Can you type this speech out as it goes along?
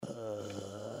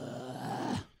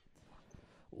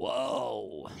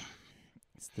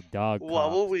the dog What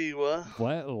cop. will we? What?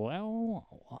 What?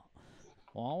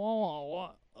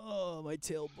 Oh, my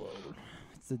tailbone.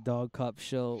 It's the Dog Cop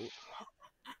show.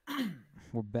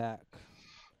 We're back.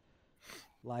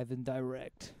 Live and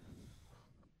direct.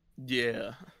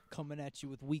 Yeah. Coming at you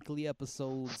with weekly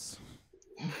episodes.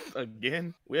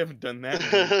 Again? We haven't done that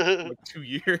in like 2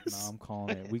 years. Nah, I'm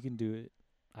calling it. We can do it.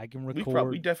 I can record.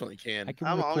 We definitely can. I can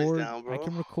I'm record. always down, bro. I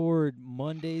can record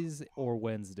Mondays or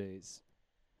Wednesdays.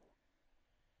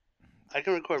 I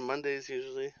can record Mondays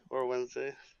usually or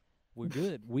Wednesdays. We're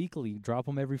good. Weekly. Drop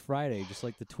them every Friday, just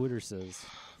like the Twitter says.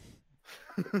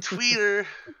 Tweeter.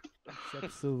 This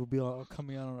episode will be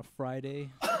coming out on a Friday.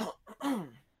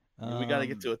 We got to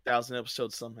get to 1,000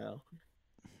 episodes somehow.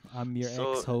 I'm your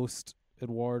ex-host,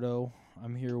 Eduardo.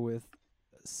 I'm here with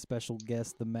special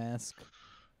guest, The Mask.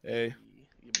 Hey.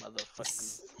 You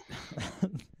motherfuckers.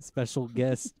 Special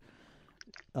guest,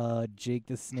 Jake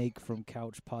the Snake from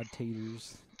Couch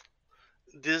Podtaters.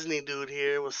 Disney dude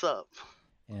here. What's up?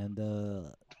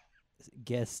 And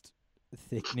guest,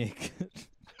 Thick Nick.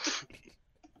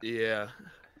 Yeah.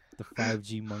 The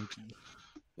 5G monkey.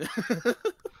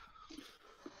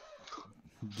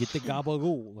 Get the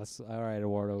Gobagool. All right,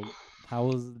 Eduardo.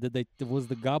 Was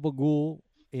the Gobagool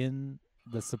in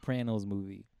the Sopranos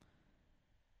movie?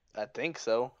 I think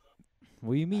so.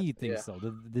 What do you mean you think Yeah. so?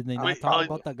 Did they not Wait, talk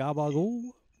about the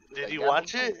Gabagool? Did The you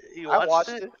watch Gobagool? it? You I watched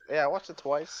it? it. Yeah, I watched it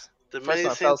twice. The First Many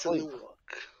time I fell Saints of asleep.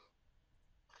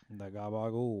 Newark. The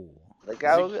Gabagool. The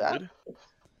guy Is was it good?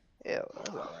 yeah, that's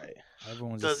alright.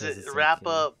 Everyone just Does says it it's wrap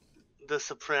okay. up The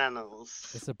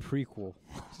Sopranos? It's a prequel.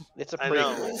 It's a I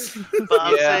know. prequel. But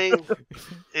I'm Yeah. saying,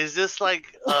 is this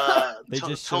like They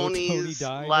just show Tony Tony's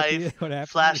died at the life end. What happened?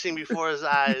 flashing before his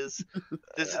eyes?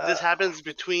 This happens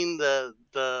between the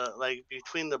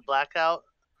blackout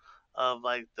of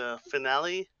like the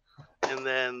finale, and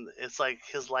then it's like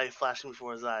his life flashing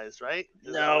before his eyes, right?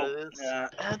 Is that what it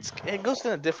is? It goes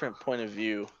in a different point of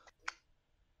view.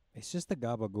 It's just the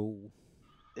Gabagool.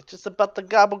 It's just about the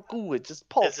gabagool. It's just Is it-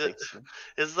 politics.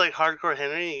 It's like Hardcore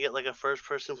Henry. You get like a first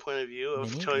person point of view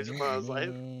of Tony Soprano's life.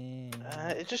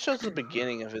 It just shows the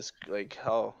beginning of his like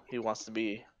how he wants to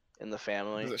be in the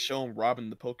family. Does it show him robbing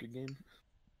the poker game?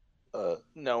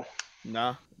 No,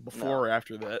 Nah. Before No. or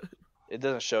after that? it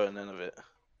doesn't show none of it.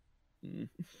 Mm.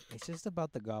 It's just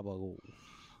about the Gabagool.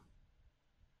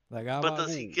 The Gabagool. But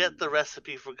does he get the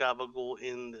recipe for Gabagool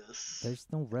in this? There's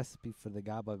no recipe for the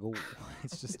Gabagool.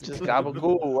 It's just It's just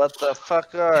gabagool. What the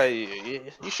fuck are you?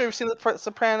 You sure you've seen the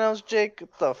Sopranos, Jake?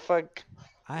 What the fuck?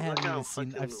 I Look haven't how even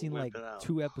seen. fucking I've seen whip like it out.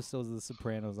 2 episodes of The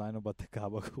Sopranos. I know about the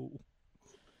Gabagool.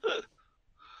 The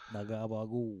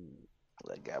Gabagool.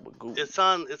 The gabagool. It's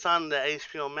on the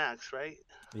HBO Max, right?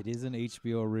 It is an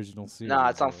HBO original series. Nah,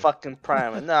 it's on bro. fucking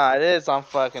Prime. Nah, it is on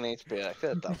fucking HBO.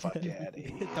 Get the fuck out of Get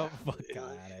here. the fuck Yeah,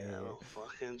 out of here. I'll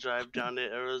fucking drive down to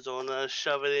Arizona,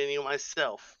 shove it in you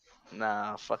myself.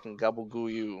 Nah, fucking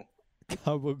gabagool you.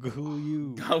 Gabagool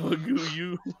you. Gabagoo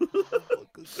you.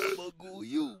 Gabagool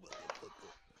you.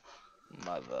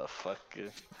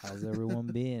 Motherfucker. How's everyone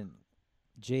been?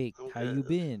 Jake, I'm how you good.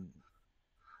 been?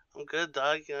 I'm good,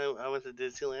 dog. I went to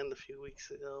Disneyland a few weeks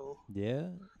ago. Yeah?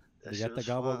 That You shit got the was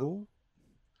fun. Gabagool?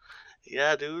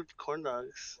 Yeah, dude. Corn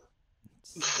dogs.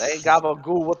 Hey,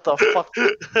 gabagool, what the fuck?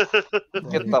 Get the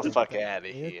Get fuck out of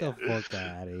Get here. the fuck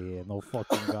out of here. No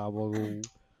fucking Gabagool.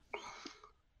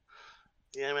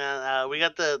 Yeah, man. We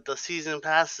got the season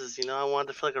passes. You know, I wanted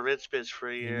to feel like a rich bitch for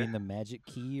a You year. mean the magic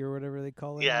key or whatever they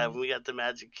call it? Yeah, now? we got the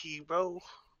magic key, bro.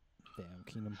 Damn,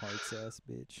 Kingdom Hearts ass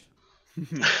bitch.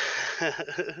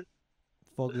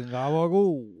 But Fucking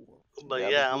Gabagool.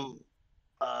 yeah,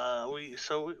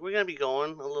 we're gonna be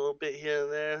going a little bit here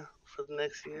and there for the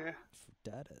next year. For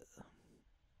data.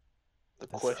 The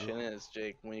That's question it. is,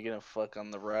 Jake, when you gonna fuck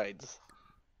on the rides?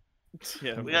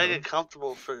 Yeah, We gotta get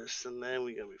comfortable first, and then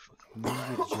we gonna be fucking. You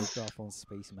need to get jerked off on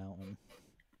Space Mountain.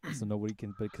 So nobody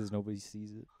can, because nobody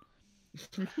sees it.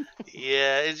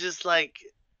 Yeah, it's just like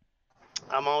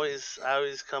I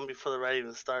always come before the ride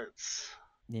even starts.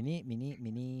 Minute, minute,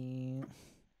 minute.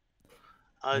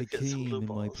 I I always get some came blue in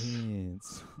my balls.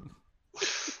 pants.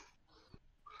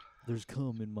 There's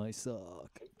cum in my sock.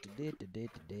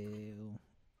 Da-da-da-da-da.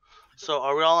 So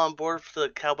are we all on board for the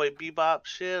Cowboy Bebop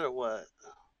shit or what?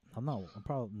 I'm not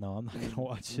gonna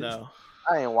watch it. No.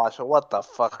 I ain't watching. What the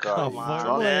fuck are Come you? on,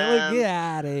 drunk? man. Get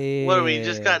out of here. What are we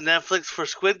just got Netflix for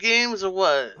Squid Games or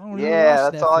what? I don't even Yeah,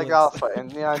 watch that's all I got Netflix. for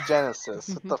and Neon Genesis.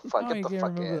 What the I fuck? don't Get the even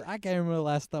fuck remember. out. I can't remember the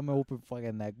last time I opened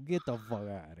fucking that. Get the fuck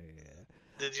out of here.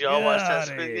 Did y'all watch that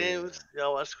Get Squid outta here. Games?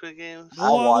 Y'all watch Squid Games? I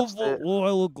watched it. What do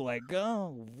I look like?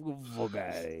 Oh, fuck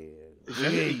out of here. Is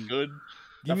that any good?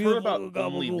 Give I've me heard a about fucking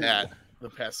only Gabagool. that. the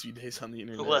past few days on the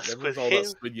internet. What, Everyone's Squid all about Game?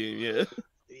 Squid Game, yeah.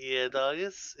 Yeah, dog.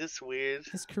 It's weird.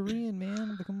 It's Korean,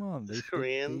 man. But come on, It's they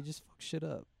Korean. just fuck shit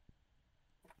up.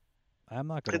 I'm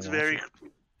not gonna It's watch very. it.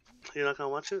 You're not gonna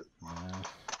watch it? Nah.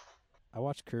 I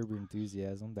watched Curb Your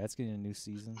Enthusiasm. That's getting a new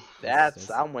season.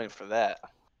 I'm waiting for that.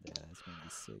 Yeah, that's gonna be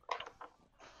sick.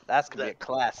 That's gonna be a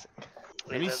classic.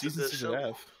 How many That's a seasons good does show. it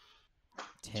have?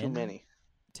 10? Too many.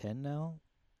 10 now?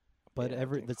 But Yeah, I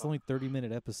think that's so. only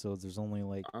 30-minute episodes. There's only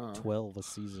like Uh. 12 a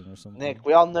season or something. Nick,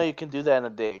 we all know you can do that in a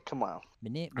day. Come on. I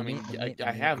mean,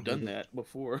 I have done that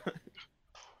before.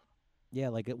 Yeah,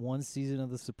 like at one season of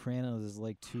The Sopranos is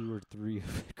like 2 or 3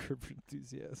 of Curb Your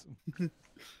Enthusiasm.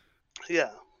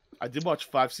 Yeah. I did watch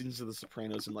 5 seasons of The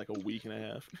Sopranos in like a week and a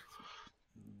half.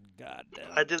 God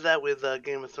damn. I did that with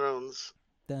Game of Thrones.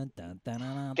 Dun, dun, dun,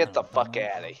 dun, dun, Get the dun, fuck dun.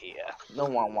 out of here. No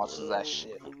one watches that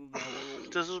shit.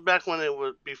 This was back when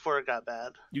before it got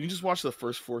bad. You can just watch the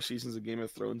first 4 seasons of Game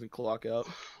of Thrones and clock out.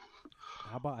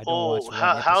 How about I don't watch one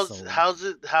episode?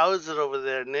 How is it over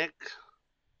there, Nick?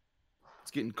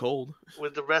 It's getting cold.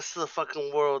 With the rest of the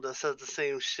fucking world that says the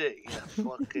same shit. Yeah,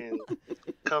 fucking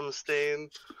cum stain.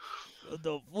 What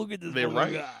the fuck is this They're fucking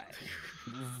right. guy?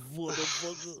 What the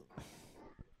fuck?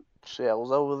 Shit, I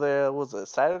was over there. Was it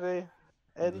Saturday,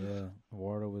 Eddie? Yeah,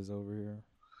 Wardo was over here.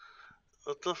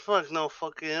 What the fuck? No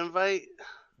fucking invite?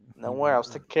 No worry, I was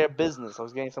taking care of business. I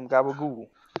was getting some gabagool.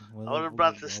 I would have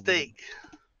brought the steak.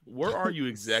 Where are you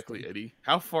exactly, Eddie?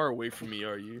 How far away from me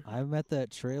are you? I'm at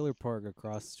that trailer park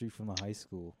across the street from the high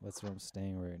school. That's where I'm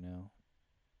staying right now.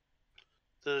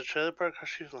 There's a trailer park across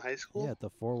the street from high school? Yeah, at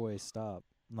the 4-way stop.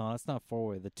 No, that's not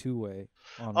 4-way. The 2-way.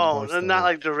 On Oh, Barstow. not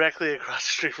like directly across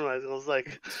the street from high school. It's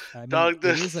like, I mean, dog, it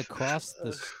this is across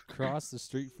the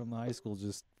street from the high school.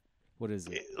 Just what is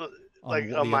it? like On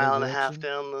a the mile other and a half direction?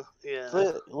 down the. Yeah.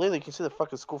 Literally, you can see the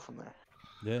fucking school from there.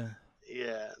 Yeah.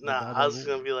 Yeah. The Nah, I was Gobagool.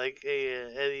 gonna be like, hey,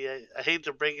 Eddie, I hate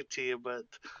to break it to you, but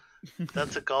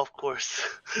that's a golf course.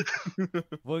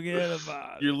 Forget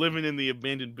about it. You're living in the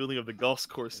abandoned building of the golf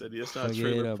course, Eddie. That's not a Forget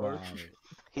trailer about park. it.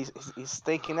 He's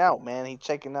staking out, man. He's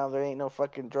checking out there ain't no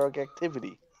fucking drug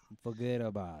activity. Forget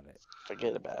about it.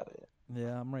 Forget about it.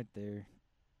 Yeah, I'm right there.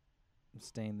 I'm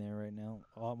staying there right now.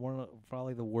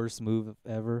 Probably the worst move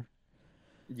ever.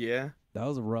 Yeah. That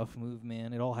was a rough move,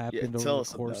 man. It all happened tell over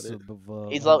us the course about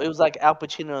of. It was like Al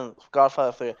Pacino in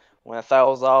Godfather 3 when I thought it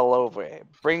was all over. It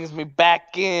brings me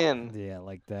back in. Yeah,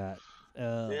 like that.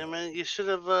 Yeah, man, you should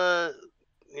have.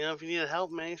 If you needed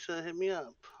help, man, you should have hit me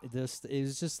up. It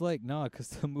was just like because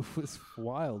the move was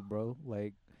wild, bro.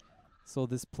 Like, so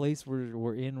this place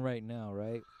we're in right now,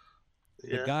 right?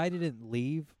 Yeah. The guy didn't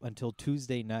leave until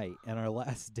Tuesday night, and our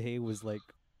last day was like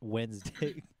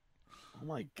Wednesday. Oh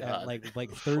my god. At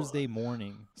like Thursday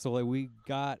morning. So like we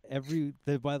got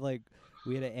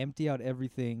we had to empty out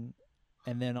everything,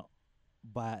 and then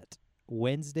but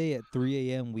Wednesday at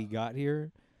 3 a.m. we got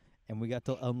here, and we got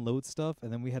to unload stuff,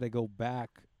 and then we had to go back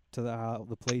to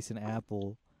the place in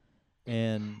Apple,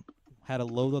 and had to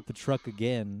load up the truck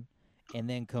again, and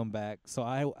then come back. So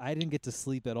I didn't get to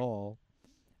sleep at all,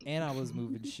 and I was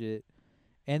moving shit,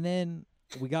 and then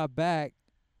we got back,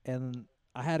 and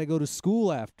I had to go to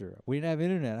school after. We didn't have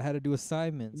internet. I had to do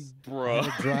assignments. Bro. I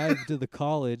had to drive to the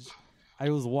college. I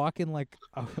was walking like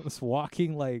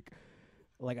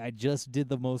I just did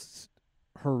the most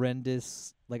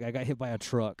horrendous. Like I got hit by a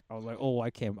truck. I was like, oh, I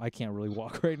can't really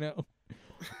walk right now.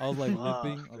 I was like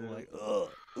limping. I was like,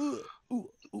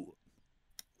 ugh.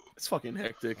 It's fucking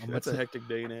hectic. That's a hectic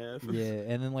day and a half. Yeah,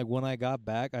 and then like when I got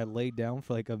back, I laid down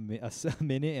for like a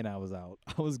minute, and I was out.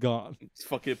 I was gone. Just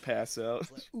fucking pass out.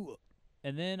 Like, ooh.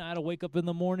 And then I had to wake up in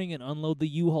the morning and unload the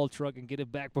U-Haul truck and get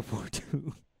it back before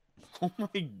 2. Oh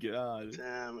my god.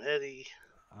 Damn, Eddie.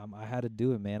 I had to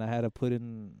do it, man. I had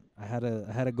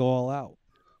to go all out.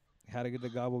 I had to get the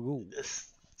gabagool. It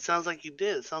sounds like you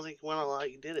did. It sounds like you went all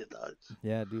out. You did it, dog.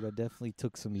 Yeah, dude, I definitely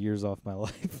took some years off my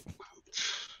life.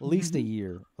 At least a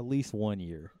year. At least 1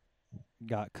 year.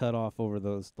 Got cut off over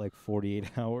those like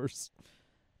 48 hours.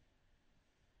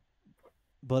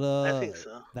 But I think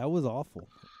so. that was awful.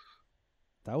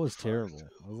 That was terrible.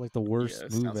 That was like the worst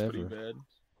It move sounds pretty ever. bad.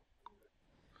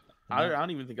 I don't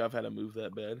even think I've had a move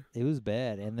that bad. It was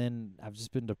bad, and then I've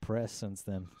just been depressed since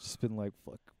then. Just been like,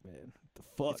 fuck, man, what the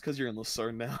fuck? It's because you're in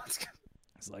Lucerne now.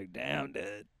 It's like, damn,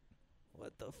 dude,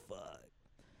 what the fuck?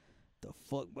 The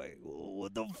fuck, mate?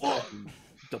 What the fuck?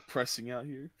 Depressing out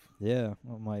here. Yeah,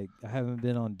 I'm like, I haven't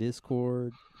been on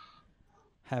Discord.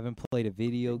 Haven't played a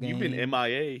video game. You've been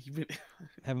MIA.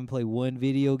 Haven't played one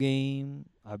video game.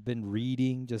 I've been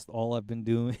reading. Just all I've been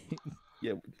doing.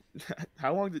 Yeah.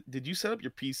 How long did you set up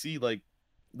your PC like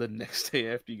the next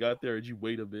day after you got there, or did you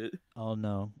wait a bit? Oh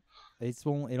no,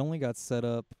 It only got set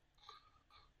up,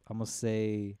 I'm gonna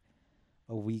say,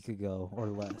 a week ago or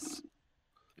less.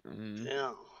 Mhm.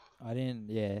 Yeah. I didn't.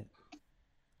 Yeah.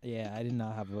 I did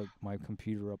not have my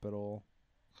computer up at all.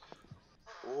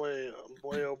 Boy,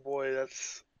 oh boy,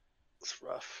 that's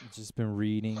rough. Just been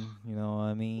reading. You know what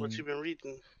I mean? What you been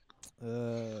reading?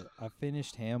 I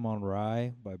finished Ham on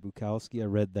Rye by Bukowski. I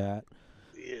read that.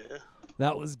 Yeah.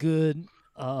 That was good.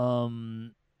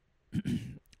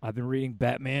 I've been reading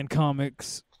Batman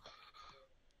comics.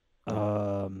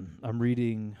 I'm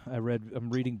reading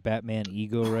Batman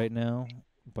Ego right now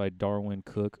by Darwin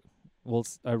Cook. Well,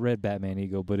 I read Batman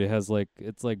Ego, but it's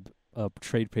like a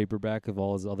trade paperback of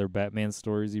all his other Batman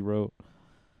stories he wrote.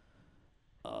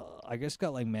 I guess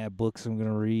got like mad books I'm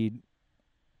gonna read.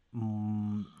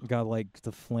 Got like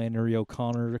the Flannery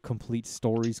O'Connor complete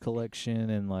stories collection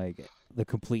and like the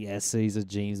complete essays of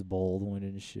James Baldwin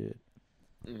and shit.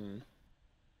 Mhm.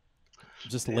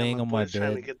 Just Damn, laying on my boy's trying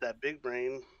to bed. get that big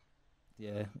brain.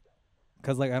 Yeah.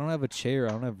 Cause like I don't have a chair.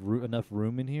 I don't have enough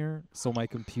room in here, so my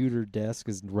computer desk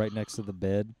is right next to the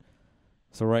bed.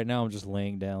 So right now I'm just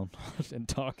laying down and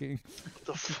talking.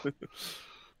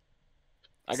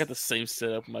 I got the same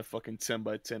setup in my fucking 10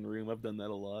 by 10 room. I've done that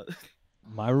a lot.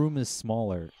 My room is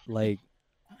smaller. Like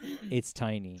it's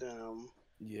tiny. Damn.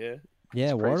 Yeah.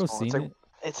 Yeah, It's pretty Wardo's small. seen it.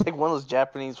 It's like one of those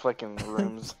Japanese fucking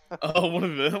rooms. Oh, one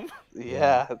of them?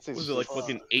 Yeah, it's Was it like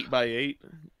fucking 8 by 8? A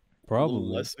little Probably.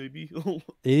 less, maybe.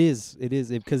 It is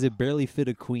because it barely fit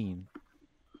a queen.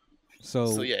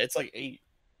 So yeah, it's like 8.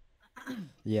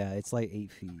 Yeah, it's like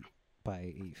 8 feet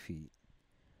by 8 feet.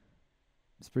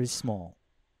 It's pretty small.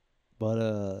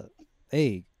 But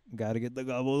hey, gotta get the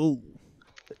Gobagool.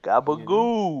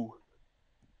 Gabagoo.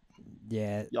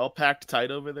 Yeah, Y'all packed tight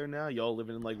over there now? Y'all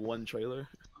living in like one trailer?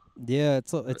 yeah. Yeah.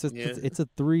 It's a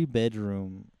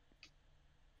 3-bedroom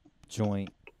joint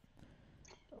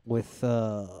with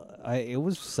it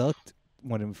was sucked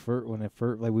when it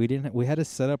first like we had to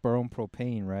set up our own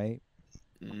propane, right?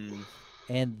 Mm.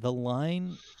 And the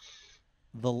line,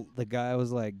 the guy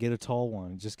was like, get a tall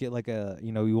one, just get like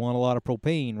you want a lot of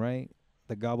propane, right?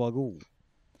 The Gabagool.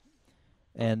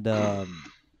 And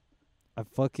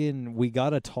we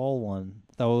got a tall one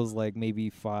that was like maybe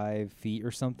 5 feet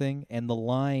or something, and the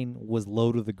line was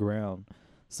low to the ground,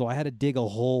 so I had to dig a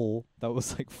hole that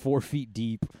was like 4 feet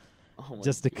deep Oh my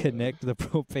just to God. connect the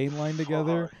propane line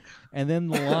together. Fuck. And then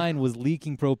the line was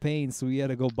leaking propane, so we had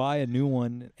to go buy a new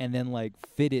one and then like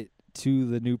fit it to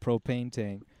the new propane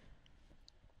tank.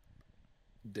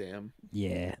 Damn.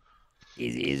 Yeah,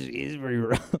 it's very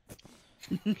rough.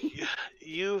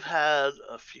 You've had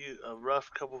a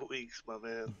rough couple of weeks, my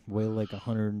man. Weigh like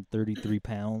 133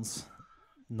 pounds.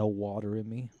 No water in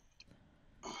me.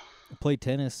 I played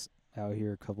tennis out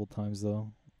here a couple times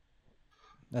though.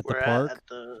 At the We're park. at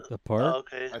the. The park. Oh,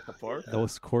 okay. At the park?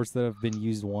 Those courts that have been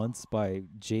used once by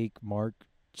Jake, Mark,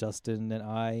 Justin, and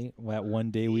I. That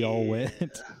one day we all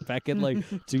went back in like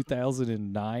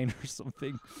 2009 or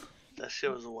something. That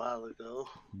shit was a while ago.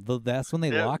 That's when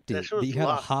they Yeah, locked that it. shit was You had to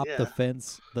locked, hop the yeah.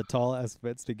 fence, the tall ass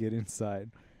fence, to get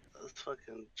inside. That's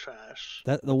fucking trash.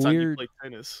 That the What time do you weird. play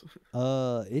tennis?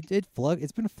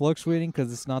 It's been fluctuating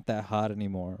because it's not that hot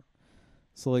anymore.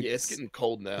 So like Yeah, it's getting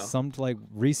cold now. like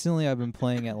recently I've been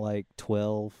playing at like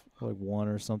 12, like 1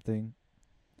 or something.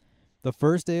 The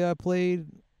first day I played,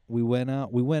 we went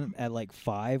at like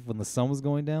 5 when the sun was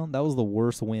going down. That was the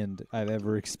worst wind I've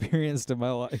ever experienced in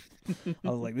my life. I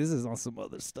was like, this is on some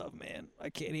other stuff, man. I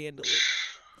can't handle it.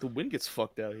 The wind gets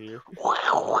fucked out here.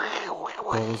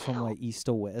 Balls from like east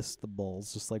to west, the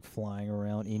balls just like flying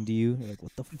around into you. You're like,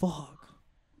 what the fuck?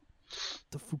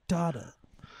 The frittata.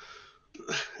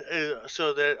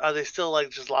 So are they still like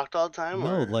just locked all the time?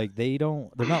 No, or? like they're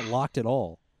not locked at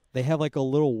all. They have like a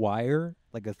little wire,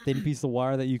 like a thin piece of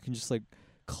wire that you can just like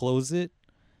close it,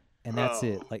 and that's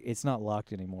it. Oh. Like it's not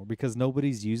locked anymore because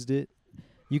nobody's used it.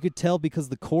 You could tell because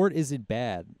the court isn't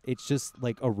bad. It's just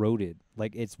like eroded.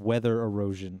 Like it's weather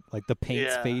erosion. Like the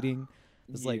paint's Yeah. fading.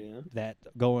 It's like Yeah. that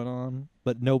going on,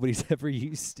 but nobody's ever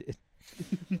used it.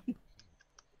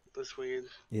 That's weird.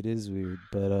 It is weird,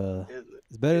 but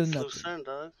it's better It's than nothing. Lucerne,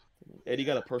 dog. Eddie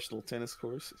got a personal tennis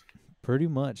course. Pretty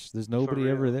much. There's nobody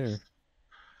ever real. there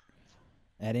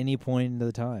at any point in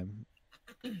the time.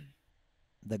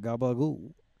 The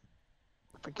Gabagool.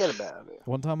 Forget about it.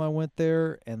 One time I went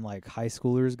there and like high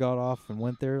schoolers got off and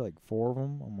went there, like 4 of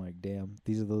them. I'm like, damn,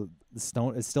 these are the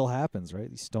stone. It still happens, right?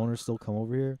 These stoners still come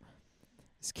over here.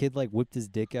 This kid like whipped his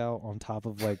dick out on top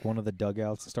of like one of the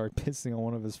dugouts and started pissing on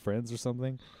one of his friends or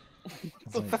something. I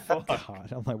was like,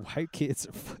 God, I'm like, white kids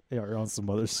are on some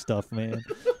other stuff, man.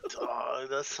 Dog,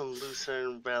 that's some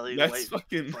Lucerne Valley That's white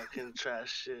fucking- fucking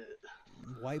trash shit.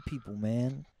 White people,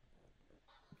 man.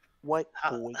 White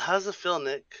boy. How's it feel,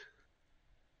 Nick?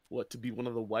 What, to be one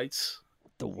of the whites?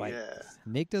 The white. Yeah.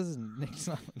 Nick's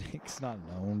not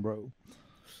known, bro.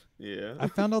 Yeah. I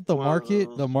found out the One of market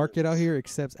those out things. here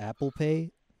accepts Apple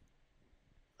Pay.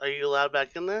 Are you allowed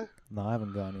back in there? No, I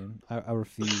haven't gone in. I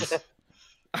refuse.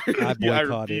 Yeah, I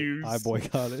refuse.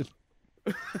 boycotted.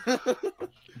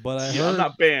 But I Yeah, I'm heard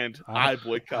not banned. I- I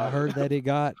boycott. I heard that it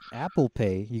got Apple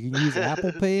Pay. You can use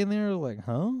Apple Pay in there. Like,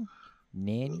 huh?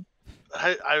 Nanny?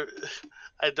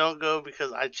 I don't go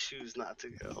because I choose not to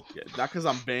go. Yeah, not because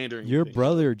I'm banned or anything. Your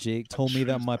brother Jake told me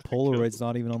that choose my not to go. Polaroid's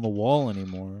not even on the wall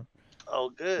anymore. Oh,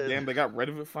 good. Damn, they got rid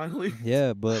of it finally.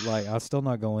 Yeah, but like I'm still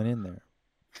not going in there.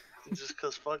 Just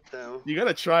cause fuck them. You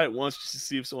gotta try it once just to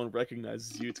see if someone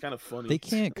recognizes you. It's kind of funny. They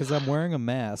can't because I'm wearing a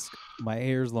mask. My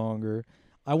hair's longer.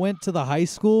 I went to the high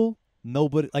school.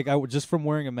 Nobody just from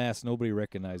wearing a mask, nobody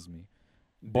recognized me.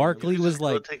 Barkley You was just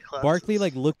go like take classes. Barkley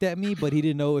looked at me, but he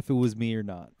didn't know if it was me or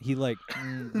not. He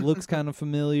looks kind of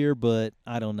familiar, but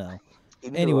I don't know. He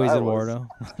knew Anyways, I was. Eduardo,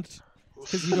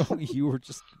 because you were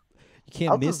just you I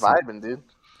can't was miss just it. vibing, dude.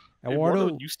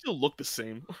 Eduardo, you still look the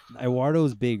same.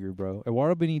 Eduardo's bigger, bro.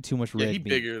 Eduardo been eating too much Yeah, red he meat.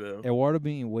 bigger though. Eduardo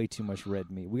been eating way too much red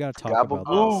meat. We gotta talk about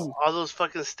Gabagool. this. All those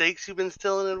fucking steaks you've been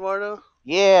stealing, Eduardo?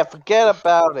 Yeah, forget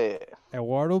about it.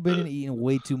 Eduardo been eating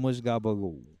way too much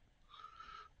gabagool.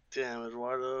 Damn,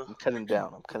 Eduardo. I'm cutting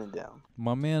down.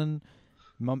 My man,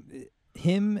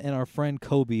 him and our friend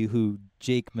Kobe, who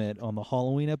Jake met on the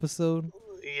Halloween episode,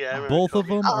 Yeah, I remember both of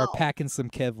Kobe. them are Oh. packing some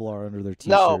Kevlar under their t-shirt.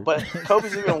 No, but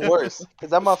Kobe's even worse because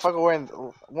that motherfucker wearing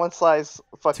one size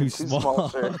fucking Too too small small.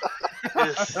 shirt.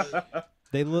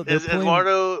 They're Is playing.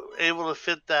 Eduardo able to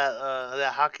fit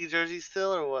that hockey jersey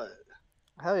still, or what?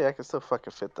 Hell yeah, I can still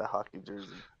fucking fit that hockey jersey.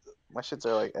 My shits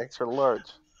are like extra large.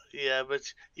 Yeah, but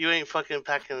you ain't fucking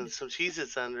packing some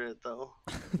Cheez-Its under it, though.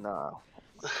 Nah.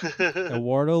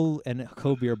 Eduardo and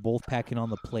Kobe are both packing on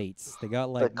the plates. They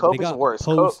got But Kobe's worse.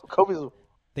 Kobe's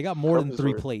They got more than Kobe's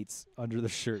 3 worse. plates under the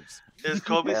shirts. Is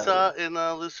Kobe Yeah. saw in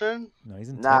Lucerne? No, he's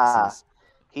in Nah. Texas.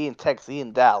 he in Texas. He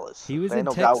in Dallas. He was There in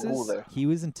ain't no Gabagool Texas. there. He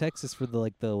was in Texas for the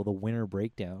winter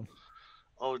breakdown.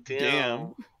 Oh,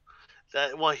 damn.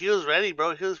 Damn. Well, he was ready,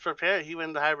 bro. He was prepared. He went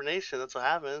into hibernation. That's what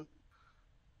happened.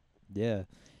 Yeah,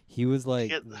 he was like,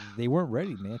 Get- they weren't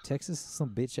ready, man. Texas is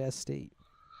some bitch ass state.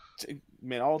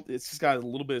 Man, it's just got a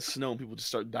little bit of snow and people just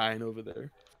start dying over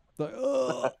there. Like,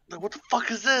 ugh. Like, what the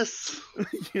fuck is this?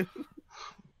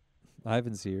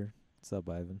 Ivan's here. What's up,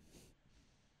 Ivan?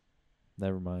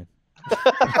 Never mind.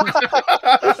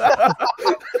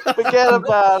 Forget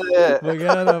about it.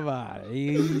 Forget about it.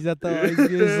 He's getting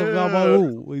some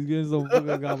gabagool. He's getting some fucking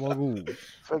gabagool.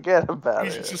 Forget about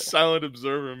He's it. just a silent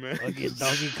observer, man. Fucking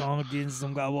Donkey Kong getting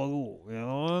some gabagool. You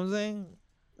know what I'm saying?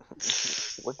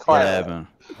 What What class? happened?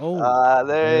 Oh,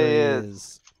 There he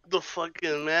is. The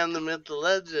fucking man, the myth, the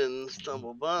legend,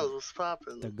 Stumble Buns, what's The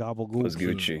popping? gabagool. Was king.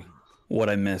 Gucci? What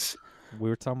I miss? We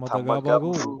were talking about Talking the about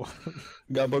gabagool.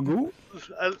 Gabagool?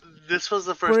 This was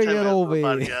the first Bring time it I over the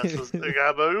here. podcast was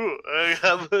Gabagoo.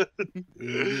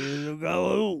 The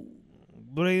gabagool.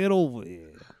 Bring it over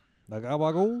here. The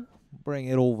gabagool. Bring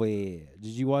it over here.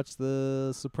 Did you watch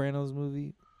the Sopranos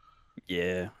movie?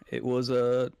 Yeah, it was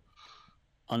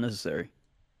unnecessary.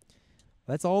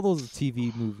 That's all those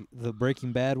TV movies. The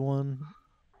Breaking Bad one.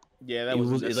 Yeah, that It was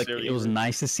was necessary. it was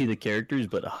nice to see the characters,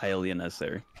 but highly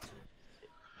unnecessary.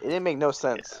 It didn't make no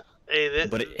sense. Hey,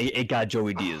 But it got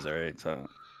Joey Diaz, all right. So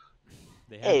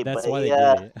Hey, that's but why they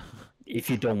yeah. did it. if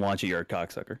you don't watch it, you're a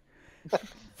cocksucker.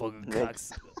 Fucking Nick.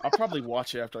 cocks. I'll probably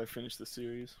watch it after I finish the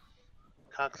series.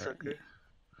 cocksucker.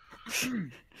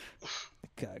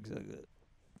 Cocksucker.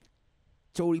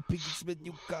 Jody Pinkett Smith,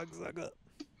 you cocksucker.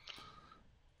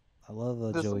 I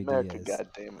love This Joey America, Diaz.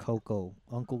 goddamn it. Coco,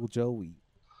 Uncle Joey.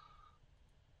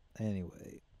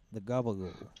 Anyway, the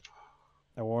gabagool.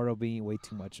 Eduardo be eating way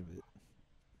too much of it.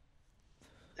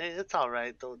 Hey, it's all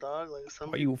right though, dog. Like some.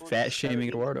 Why are you people fat just gotta shaming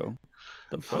eat. Eduardo?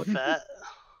 The I'm fuck? fat.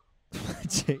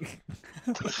 Jake.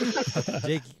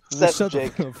 Jake, Except shut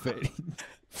Jake. the fuck up, Fetty.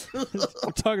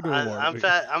 We're talking to Eduardo. I'm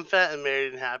fat. I'm fat and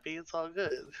married and happy. It's all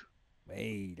good.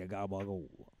 Hey, the gabagool.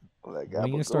 That When are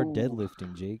you gonna start Gabagool.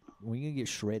 deadlifting, Jake? When are you gonna get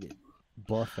shredded?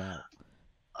 Buff out.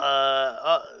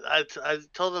 I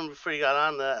told him before you got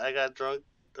on that I got drunk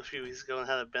a few weeks ago and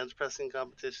had a bench pressing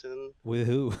competition. With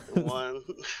who? Won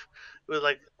with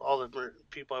like all the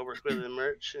people I work with in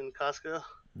merch in Costco.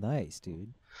 Nice,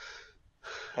 dude.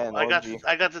 And I got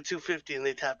OG. to 250 and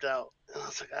they tapped out. And I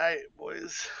was like, all right,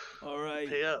 boys, All right.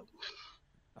 pay up.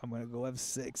 I'm gonna go have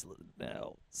sex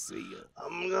now. See ya.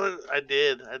 I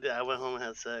did. I went home and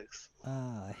had sex.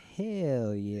 Ah,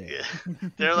 hell yeah. Yeah.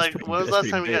 They're like, pretty- when was the that's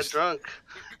last time pretty we got based. drunk?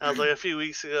 I was like, a few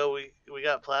weeks ago, we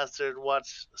got plastered,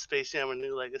 watched Space Jam: A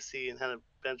New Legacy, and had a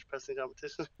bench pressing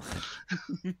competition.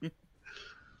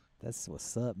 That's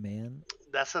what's up, man.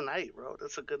 That's a night, bro.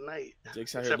 That's a good night.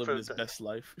 Jake's out here Except living for his best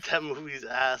life. That movie's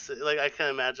ass. Like, I can't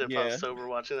imagine if I was Yeah. sober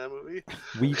watching that movie.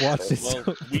 We watched it. Well,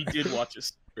 so- we did watch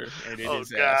it, and it Oh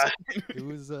is god. ass. It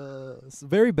was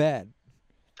very bad.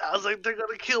 I was like, they're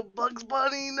gonna kill Bugs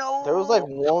Bunny. No. There was like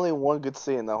only one good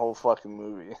scene in the whole fucking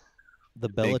movie. The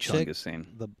Big Belichick. Chungus scene.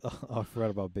 I forgot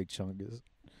about Big Chungus.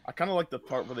 I kind of like the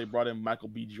part where they brought in Michael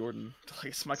B. Jordan. Like,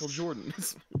 it's Michael Jordan.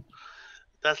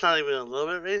 That's not even a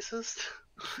little bit racist.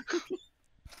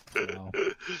 Wow.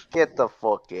 Get the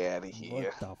fuck out of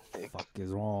here. What the fuck is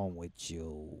wrong with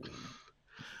you?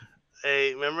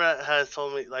 Hey, remember how I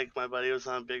told me like my buddy was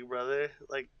on Big Brother?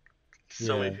 Like,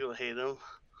 so many Yeah. people hate him.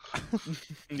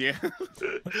 Yeah.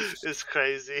 It's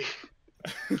crazy.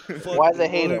 Why they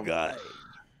hate him? Guy.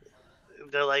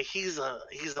 They're like, he's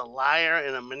a liar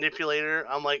and a manipulator.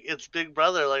 I'm like, it's Big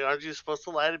Brother. Like, aren't you supposed to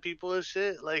lie to people and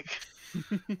shit? Like,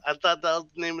 I thought that was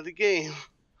the name of the game.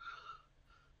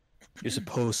 You're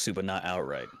supposed to, but not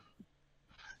outright.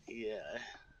 Yeah,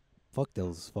 Fuck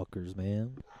those fuckers,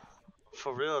 man.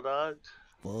 for real, dog.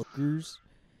 Fuckers.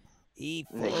 He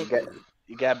Nick, fuckers.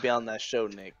 you gotta be on that show,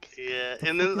 Nick. Yeah, The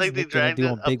and fuck then is like they Nick gonna dragged do it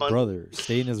on a Big bunch. Brother.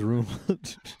 Stay in his room.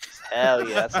 Hell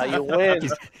yeah, that's how you win.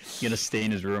 He's gonna stay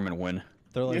in his room and win.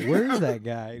 They're like, "Where's that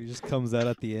guy?" He just comes out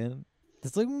at the end.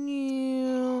 It's like,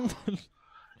 "Meow."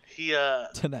 He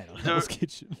Tonight on There- Hell's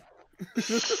Kitchen.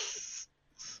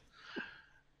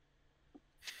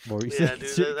 What were you yeah, saying,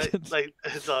 dude. Jake? Like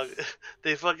it's all.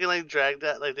 They fucking like dragged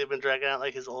that. Like they've been dragging out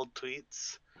like his old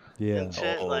tweets yeah. and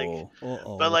shit. Like,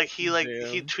 Uh-oh. but like he Damn.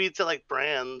 tweets at like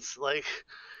brands. Like,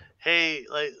 hey,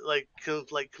 like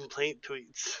complaint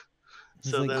tweets.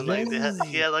 He's So like, then like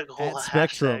he had like a whole at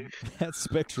Spectrum. hashtag. At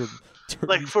Spectrum.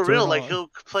 Like for real, turn like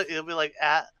on. he'll be like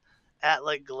at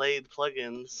like Glade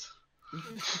plugins.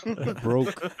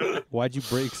 Broke. Why'd you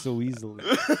break so easily?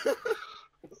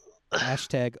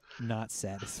 Hashtag not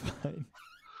satisfied.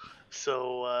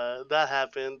 So that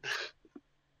happened.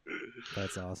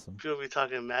 That's awesome. People be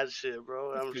talking mad shit,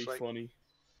 bro. That's I'm just pretty like, funny.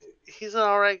 he's an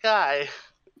alright guy.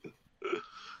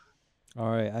 All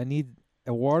right,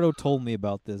 Eduardo told me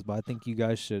about this, but I think you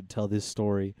guys should tell this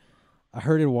story. I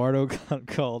heard Eduardo got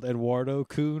called Eduardo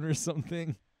Coon or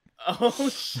something. Oh,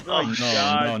 Oh, my no,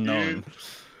 God, no, dude.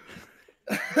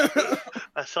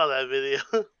 I saw that video.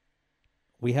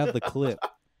 We have the clip.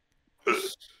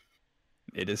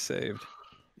 It is saved.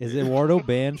 Is Eduardo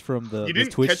banned from the You his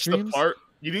didn't Twitch catch streams? the part.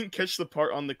 You didn't catch the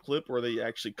part on the clip where they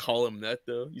actually call him that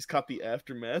though. He's caught the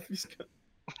aftermath.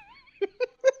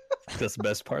 That's the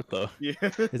best part, though. Yeah.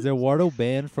 Is Eduardo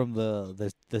banned from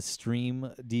the stream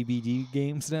DBD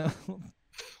games now?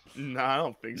 Nah, I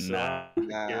don't think so. Nah. I don't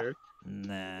care.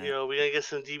 Nah. Yo, we gotta get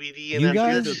some DVD and You after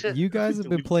guys, this shit. you guys have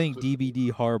been Delete playing the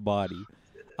DBD hard body.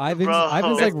 Ivan's Bro.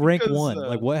 like That's rank because, 1. uh,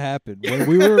 Like what happened?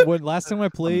 When last time I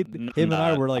played, I'm him and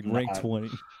I not- were like I'm rank not. 20.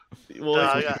 Well, Nah,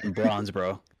 I like, got- Bronze,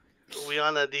 bro. We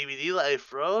on that DVD life,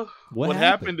 bro. what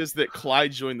happened is that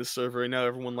Clyde joined the server, and now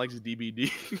everyone likes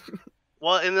DBD.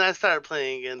 Well, and then I started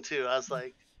playing again too. I was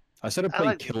like, I started I playing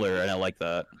like Killer, DBD. and I like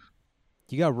that.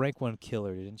 You got rank 1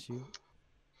 killer, didn't you?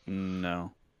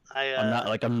 No, I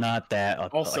I'm not that.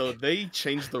 Also, like, they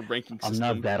changed the ranking I'm system.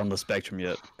 not that on the spectrum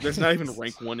yet. There's not even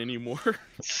rank 1 anymore. What?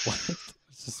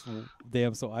 It's just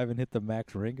damn. So Ivan hit the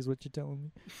max rank, is what you're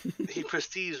telling me? he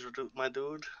prestige, my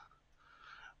dude.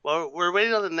 Well, we're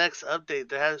waiting on the next update.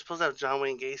 They're supposed to have John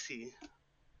Wayne Gacy.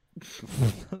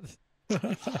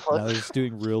 Now they're just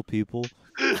doing real people.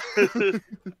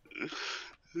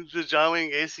 The John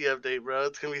Wayne Gacy update, bro.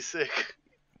 It's gonna be sick.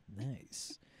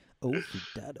 Nice. Oh,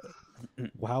 data.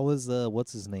 How was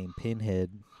what's his name? Pinhead.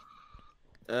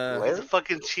 He's a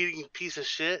fucking cheating piece of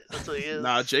shit. That's what he is.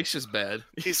 Nah, Jake's just bad.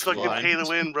 He's fucking lying. pay to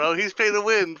win, bro. He's pay to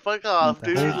win. Fuck off, The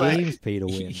dude. whole Like, game's pay to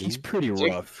win, He's dude. pretty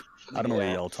Jake- rough. I don't know what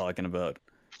Yeah. y'all talking about.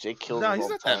 Jake kills Nah, him he's all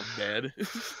not the time. that bad.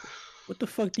 What the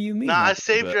fuck do you mean? nah, I not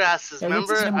saved bad? your asses. Hey, what's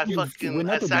Remember? this I one? fucking We're I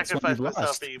not the next one sacrificed we've myself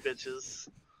lost. for you bitches.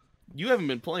 You haven't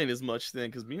been playing as much then,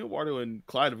 because me and Eduardo and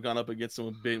Clyde have gone up against him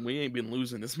a bit. We ain't been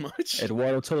losing as much.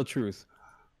 Eduardo, tell the truth.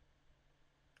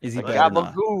 Is he better or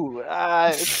not? Gabagool.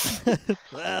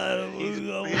 He's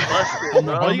I'm busted,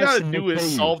 bro. All you gotta Honestly, do is okay.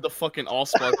 solve the fucking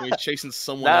Allspark when he's chasing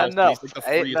someone Nah, else. and He's like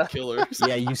the ain't freest killer.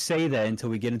 Yeah, you say that until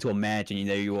we get into a match, and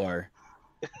there you are.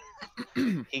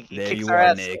 He There kicks you our are,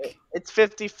 ass. Nick. It's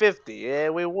 50-50. Yeah,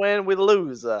 we win, we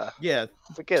lose. Yeah,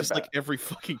 Forget just about like every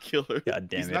fucking killer. God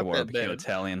damn He's it, not that barbecue bad.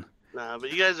 Italian. Nah,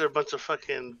 but you guys are a bunch of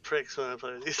fucking pricks when I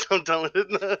play with you, so I'm done with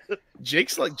it.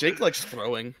 Jake likes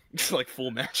throwing, just like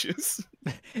full matches.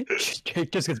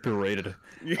 Jake just gets berated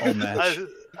Yeah. all match.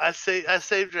 I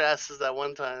saved your asses that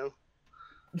one time.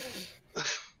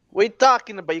 What are you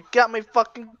talking about? You got me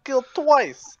fucking killed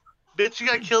twice. Bitch, you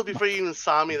got killed before you even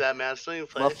saw me that match. Don't even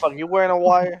play. Motherfucker, you wearing a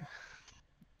wire?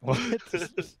 What?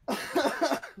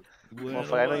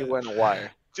 Motherfucker, I know you're wearing a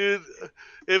wire. Dude,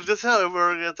 if this is how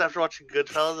everyone gets after watching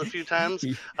Goodfellas a few times,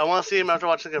 I want to see him after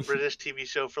watching a British TV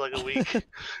show for like a week.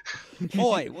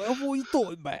 Oi, what are you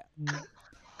talking about?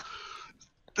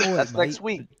 Oi, That's mate. next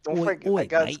week. Don't Oi, forget, I oi,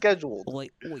 got it mate. scheduled. Oi,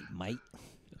 mate.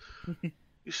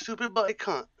 You stupid body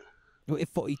cunt. What the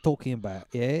fuck are you talking about,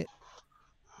 yeah?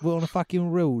 We're on a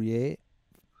fucking road, yeah?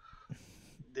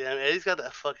 Damn, Eddie's got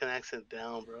that fucking accent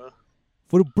down, bro.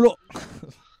 For the block.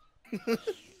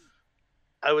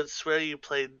 I would swear you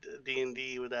played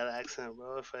D&D with that accent,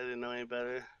 bro, if I didn't know any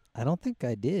better. I don't think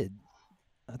I did.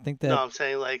 I think that No, I'm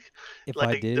saying like if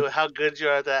I did, how good you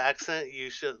are at that accent, you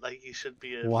should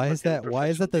be a why is that? Why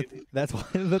is that the? professional That's why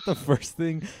is that the first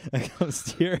thing that comes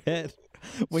to your head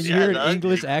when you Yeah, hear an dog.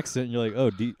 English accent? You're like,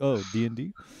 oh,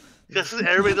 D&D. Because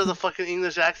everybody does a fucking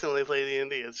English accent when they play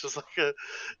D&D. It's just like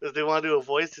if they want to do a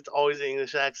voice, it's always an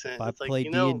English accent. If I It's like, play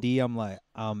you know, D&D, I'm like,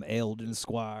 I'm Eldon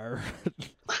Squire.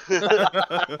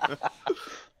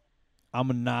 I'm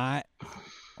a knight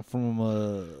from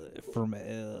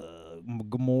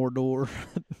Mordor.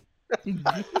 yeah.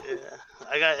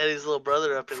 I got Eddie's little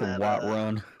brother up in From that. White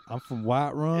Run. I'm from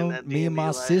Whiterun. that Me and D&D my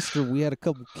life. sister, we had a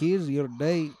couple kids the other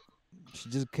day. She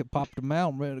just popped them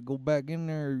out and ready to go back in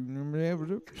there. Remember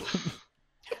that?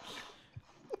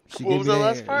 She What gave was me the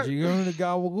last part? She gave me the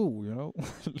Gobagool, you know?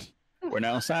 We're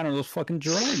now signing those fucking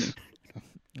dragons.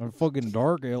 Or fucking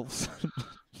dark elves.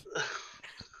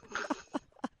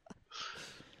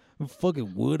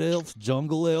 Fucking wood elves,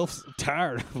 jungle elves. I'm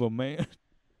tired of them, man.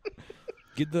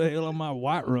 Get the hell on my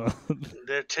Whiterun.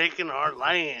 They're taking our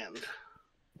land.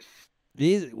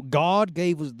 God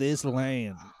gave us this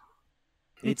land.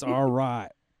 It's our right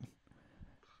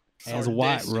as our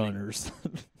white destiny. runners.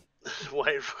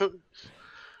 White.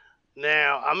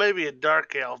 Now, I may be a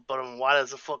dark elf, but I'm white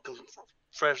as a fucking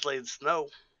fresh laid snow.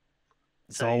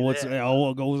 It's Tell all you what's that. all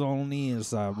what goes on the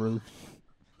inside, bro.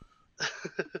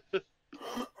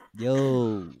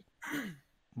 Yo,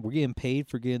 we're getting paid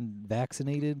for getting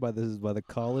vaccinated by the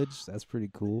college. That's pretty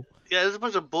cool. Yeah, there's a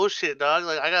bunch of bullshit, dog.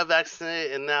 Like I got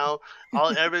vaccinated, and now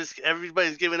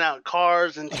everybody's giving out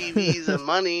cars and TVs and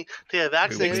money to get Wait,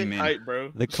 vaccinated. man. Tight,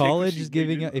 bro. The Jake college was is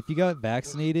giving big, out, if you got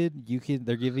vaccinated,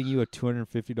 they're giving you a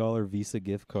 $250 Visa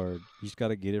gift card. You just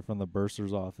gotta get it from the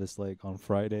bursar's office like on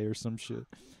Friday or some shit.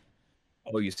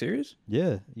 Oh, you serious?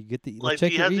 Yeah, you get the Like, check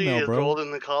do you your have to be email, bro. enrolled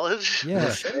in the college?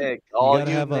 Yeah, Nick, you all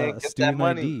gotta you, have Nick, a get that student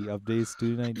money. ID, updated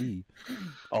student ID.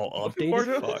 Oh, updated?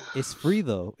 Florida? Fuck. It's free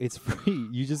though. It's free.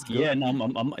 You just go. Yeah,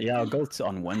 no, I'll go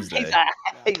on Wednesday.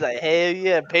 He's like, hell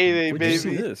yeah, payday, Where'd you see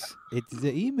baby. this? It's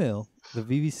the email, the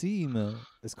VVC email.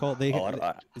 It's called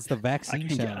it's the vaccine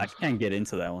I challenge. can't get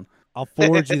into that one. I'll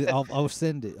forward you. I'll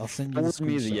send it. I'll send you the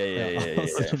Forward me the- screenshot. yeah. I'll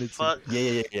send it to you. Fuck.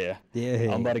 Yeah.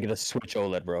 Yeah, I'm about to get a Switch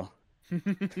OLED, bro.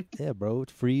 yeah, bro.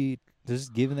 It's free. They're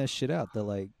just giving that shit out. They're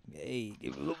like, hey,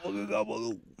 give me the fucking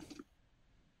Gobagool.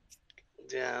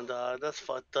 Damn, dog, that's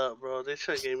fucked up, bro. They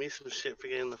should have gave me some shit for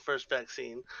getting the first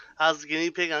vaccine. I was a guinea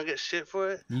pig. I don't get shit for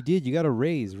it. You did. You got a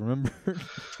raise. Remember?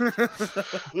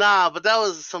 Nah, but that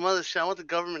was some other shit. I want the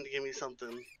government to give me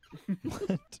something.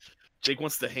 What? Jake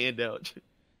wants the handout.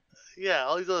 Yeah,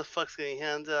 all these other fucks getting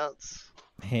handouts.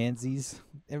 Handsies.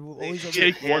 Always They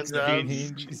Jake get wants the handouts.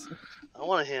 handsies. I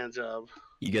want a hand job.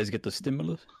 You guys get the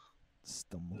stimulus?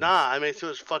 Stumbles. Nah, I make too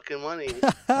much fucking money.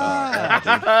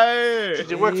 Hey,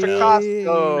 Did you work for Hey. Yeah,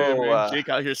 Costco? man, Jake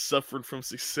out here suffering from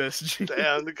success.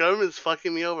 Damn, the government's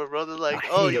fucking me over, bro. They're like, I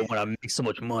oh, hate it when I make so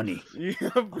much money. Yeah,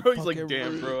 bro. He's like, fucking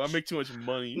damn, bro. I rich. make too much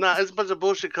money. nah, it's a bunch of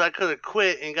bullshit because I could have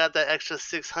quit and got that extra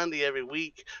 $600 every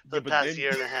week for Yeah, the but past then-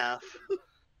 year and a half.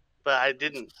 But I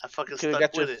didn't. I fucking Could have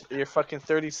stuck got with your, it. your fucking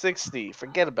 3060.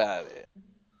 Forget about it.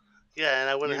 Yeah, and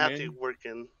I wouldn't Yeah, have to man. be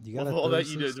working. You With got all that,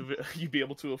 you'd be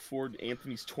able to afford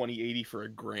Anthony's 2080 for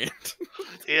 $1,000.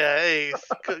 Yeah, hey,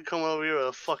 come over here with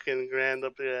a fucking grand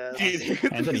up your ass.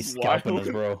 Anthony's scalping us,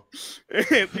 bro.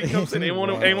 Anthony comes in.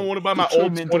 Wow. Anyone want to buy my He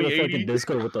old came into the fucking 2080?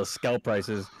 Discord with the scalp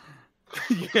prices.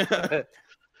 Yeah.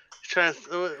 Trying,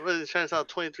 what is he trying to sell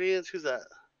 23 inch? Who's that?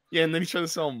 Yeah, and then he's trying to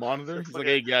sell a monitor. He's like,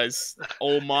 "Hey guys,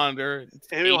 old monitor,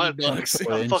 Anyone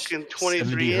 $80." A fucking 23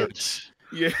 70 inch? hertz.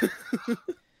 Yeah,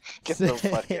 Get the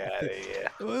fuck out of here.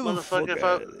 Motherfucker, if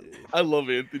I- I love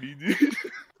Anthony, dude.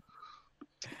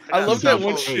 I got love cell that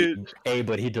one phone. shit. Hey,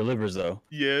 but he delivers though.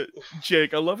 Yeah,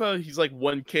 Jake, I love how he's like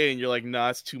 1K and you're like, nah,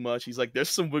 it's too much. He's like, there's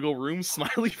some wiggle room,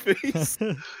 smiley face.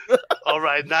 All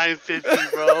right,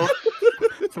 950, bro.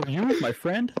 For you, my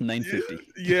friend, 950.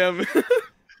 Yeah, man.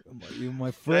 You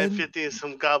my friend. 950 and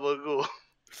some gabagool.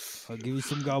 I'll give you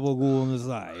some gabagool on the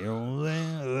side. You know what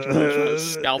I'm saying?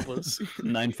 Scalp us.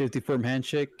 950 firm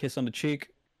handshake, kiss on the cheek.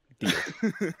 Deal.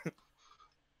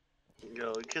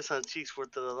 Yo, a kiss on cheeks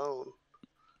worth it alone.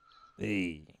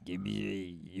 Hey, give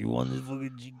me you want this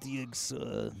fucking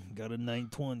GTX? Got a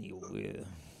 920 over here.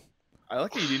 I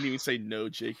like how you didn't even say no,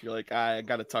 Jake. You're like, I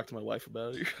gotta talk to my wife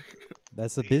about it.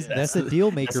 That's a Yeah. That's a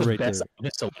deal maker right there.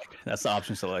 That's the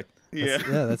option select. Yeah.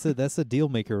 That's a deal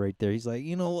maker right there. He's like,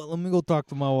 you know what? Let me go talk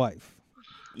to my wife.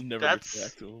 You never That's- get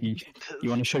back to him. You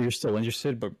want to show you're still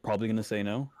interested, but probably gonna say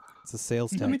no. It's a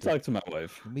sales Let me tactic. talk to my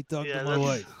wife. Let me talk Yeah, to my that's-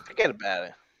 wife. Forget about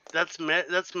it. That's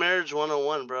marriage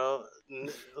 101, bro.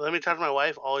 Let me talk to my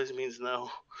wife always means no.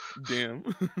 Damn.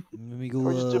 Let me go.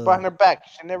 Or just do it behind her back.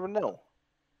 She never know.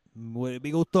 Let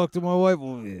me go talk to my wife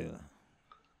over here.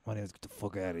 My name's get the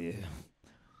fuck out of here.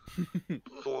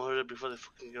 Don't want her before they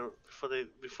fucking go,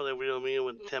 before they reel me in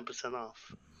with 10%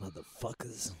 off.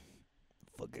 Motherfuckers.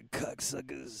 Fucking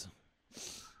cocksuckers.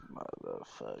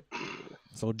 Motherfucker.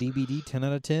 So DBD 10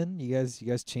 out of 10. You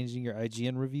guys changing your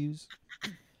IGN reviews?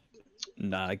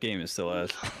 Nah, that game is still ass.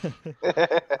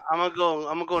 I'm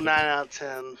gonna go 9 out of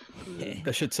 10.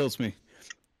 That shit tilts me.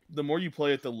 The more you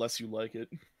play it, the less you like it.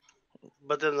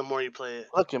 But then the more you play it,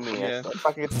 Look at me. Yeah. I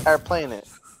fucking get tired playing it.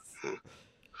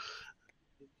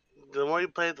 the more you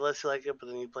play it, the less you like it. But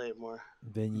then you play it more.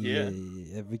 Then Yeah.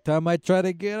 every time I try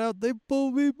to get out, they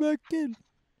pull me back in.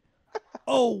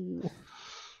 Oh.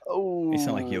 Oh. You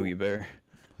sound like Yogi Bear.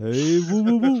 Hey, woo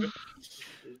woo woo.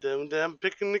 Them damn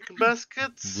picnic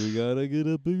baskets. We gotta get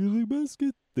a picnic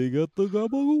basket. They got the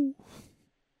gabagool.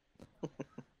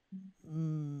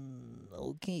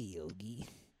 Okay, Yogi.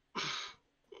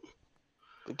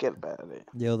 Forget about it.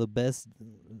 Yo, the best.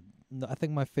 No, I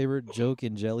think my favorite joke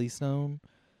in Jellystone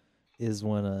is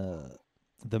when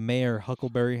the mayor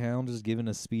Huckleberry Hound is giving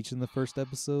a speech in the first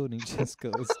episode, and he just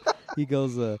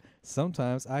goes,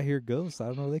 sometimes I hear ghosts. I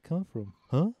don't know where they come from,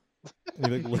 huh? And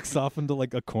he like looks off into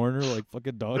like a corner like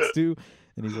fucking dogs do,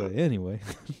 and he's like, anyway.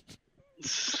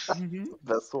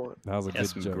 Best one. That was a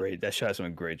That's good some joke. great. That shot has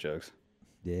some great jokes.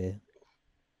 Yeah,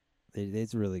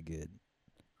 it's really good.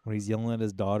 When he's yelling at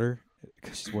his daughter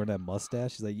because she's wearing that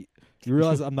mustache, he's like, "You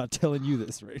realize I'm not telling you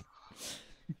this, right?"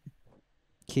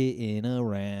 Kidding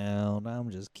around,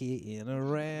 I'm just kidding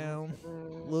around.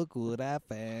 Look what I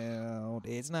found.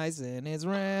 It's nice and it's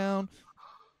round.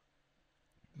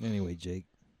 Anyway, Jake,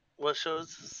 What show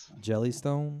is this?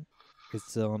 Jellystone.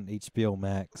 It's on HBO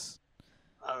Max.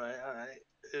 All right.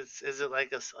 Is it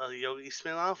like a Yogi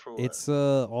spinoff or what? It's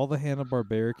all the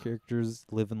Hanna-Barbera characters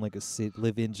live in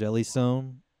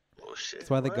Jellystone. Oh shit. That's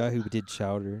why the what? guy who did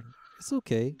Chowder. It's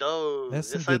okay. No, That's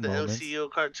some it's like good the moments. MCU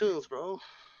cartoons, bro.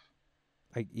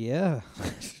 Yeah.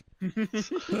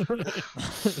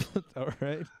 All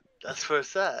right. That's where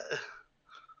it's at.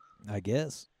 I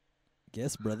guess.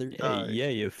 Guess, brother. Hey, yeah,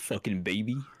 you fucking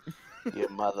baby. You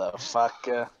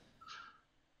motherfucker.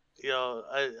 Yo,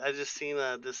 I just seen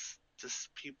this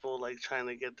people like trying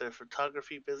to get their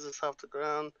photography business off the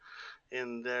ground,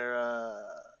 and their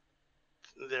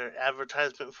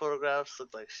advertisement photographs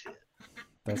look like shit.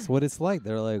 That's what it's like.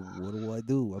 They're like, what do I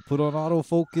do? I put on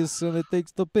autofocus and it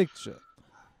takes the picture.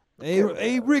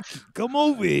 Hey, Ricky, come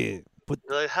over here.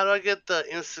 They're like, how do I get the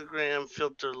Instagram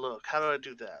filter look? How do I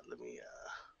do that? Let me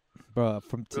Bro,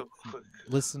 real quick.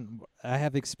 listen, I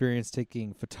have experience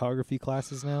taking photography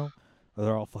classes now.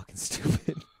 They're all fucking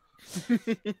stupid.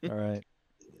 All right.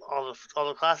 All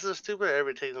the classes are stupid.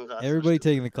 Everybody taking the classes. Everybody are stupid.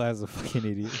 taking the class is a fucking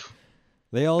idiot.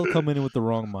 They all come in with the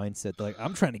wrong mindset. They're like,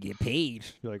 I'm trying to get paid.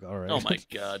 You're like, all right. Oh my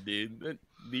god, dude.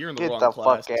 You're in the Get wrong the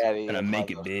class. fuck out of here. Gonna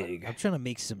make it motherfucker. big. I'm trying to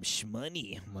make some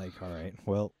shmoney. I'm like, all right,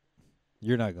 well,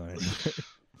 you're not going to.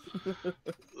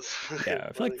 Yeah,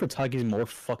 I feel like photography is more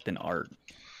fucked than art.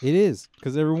 It is,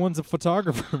 because everyone's a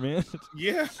photographer, man.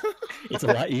 Yeah. It's a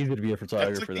lot easier to be a That's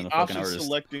photographer like than the a fucking option artist.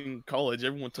 selecting college.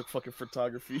 Everyone took fucking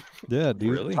photography. Yeah,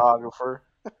 dude. Really? Photographer.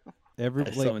 Every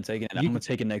I still haven't like, taken it. you I'm gonna could-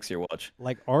 take it next year. Watch.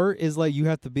 like art is like you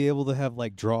have to be able to have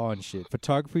like draw and shit.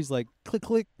 Photography's like click,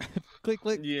 click, click,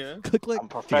 click, Yeah. click, click. I'm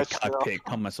Be a professional. cockpit.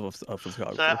 Call myself a So,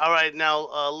 photographer. all right, now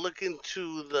look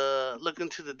into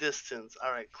the distance.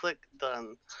 All right, click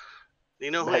done.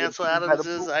 You know who Better- Ansel better Adams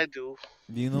is? move. I do.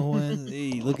 You know when?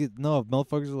 Hey, look at no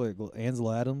motherfuckers are like well,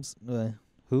 Ansel Adams.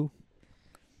 Who?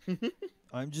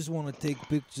 I just want to take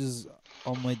pictures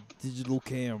on my digital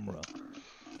camera.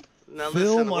 Now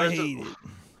Film, listen, I where's hate the, it.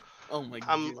 Oh my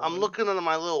god. I'm looking on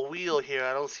my little wheel here.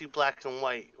 I don't see black and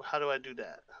white. How do I do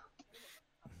that?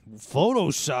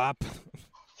 Photoshop.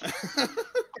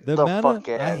 The The amount fuck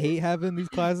of, I outta hate having these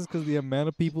classes because the amount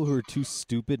of people who are too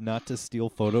stupid not to steal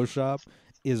Photoshop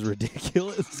is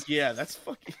ridiculous. Yeah, that's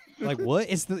fucking. Like what?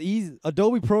 It's the easy.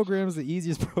 Adobe program is the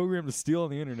easiest program to steal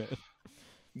on the internet.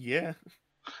 Yeah.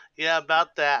 Yeah,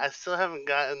 about that. I still haven't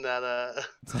gotten that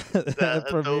that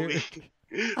Premiere. Adobe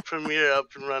Premiere up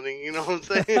and running. You know what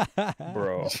I'm saying?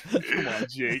 Bro. Come on,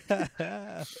 Jake.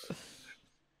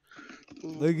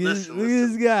 Look at Listen,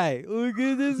 this guy. Look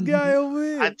at this guy over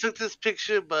here. I took this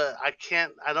picture, but I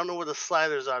can't. I don't know where the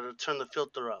sliders are to turn the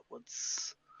filter up.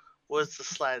 Where's the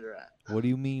slider at? What do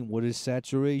you mean? What is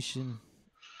saturation?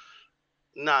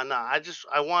 Nah.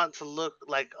 I want it to look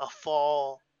like a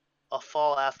fall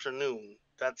afternoon.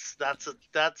 That's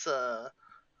a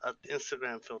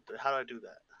Instagram filter. How do I do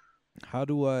that? How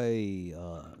do I,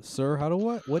 sir? How do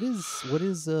I? What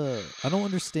is? I don't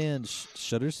understand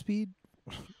shutter speed.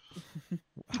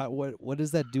 What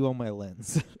does that do on my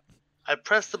lens? I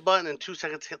press the button and 2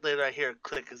 seconds later I hear a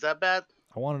click. Is that bad?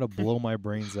 I wanted to blow my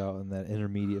brains out in that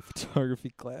intermediate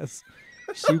photography class.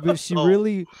 She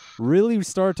Oh. really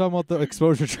started talking about the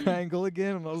exposure triangle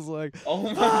again, and I was like, Oh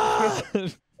my ah!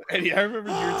 god. Eddie, I remember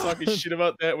you were talking shit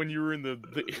about that when you were in the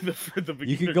beginner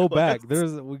You can go back.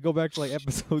 class. We go back to like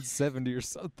episode 70 or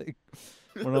something.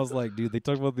 When I was like, dude, they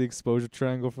talked about the exposure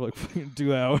triangle for like fucking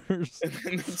 2 hours. And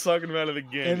then they're talking about it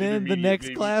again. And then the intermediate, next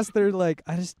maybe. class, they're like,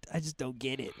 I just don't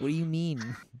get it. What do you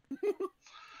mean?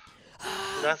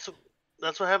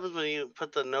 That's what happens when you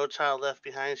put the No Child Left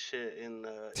Behind shit in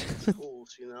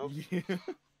schools. You know. Yeah.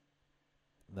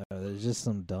 No, there's just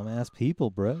some dumbass people,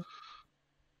 bruh.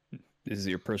 This is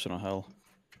your personal hell.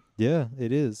 Yeah,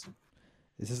 it is.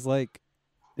 It's just like,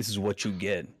 This is what you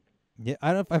get. yeah,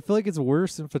 I feel like it's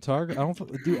worse in photography. I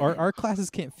don't, dude. Our classes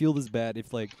can't feel this bad.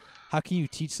 If like, how can you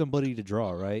teach somebody to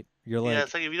draw? Right? You're like, Yeah,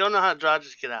 it's like if you don't know how to draw,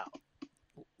 just get out.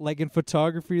 like in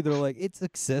photography, they're like, it's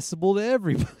accessible to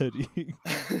everybody.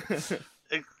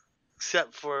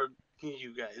 Except for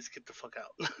you guys, get the fuck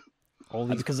out. All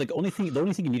these, Because like the only thing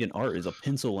you need in art is a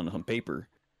pencil and some paper.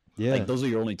 yeah. Like those are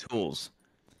your only tools.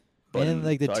 But And in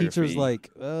like the teacher's photography, like,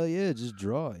 yeah, just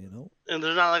draw, you know. And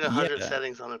there's not like 100 Yeah.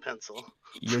 settings on a pencil.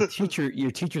 your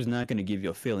teacher's not going to give you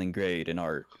a failing grade in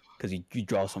art because you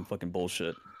draw some fucking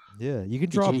bullshit. Yeah, you can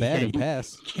draw can't- bad yeah, and you-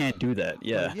 pass. You can't do that.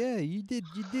 Yeah. Like, yeah, you did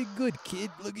good, kid.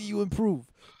 Look at you improve.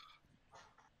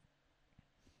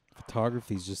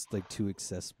 Photography's just like too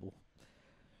accessible.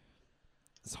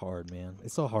 It's hard, man.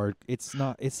 It's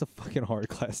a fucking hard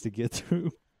class to get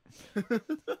through.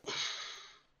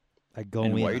 I go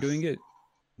And in why are you doing it?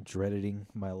 dreading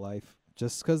my life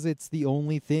just because it's the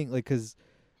only thing. Like, because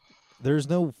there's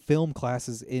no film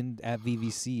classes at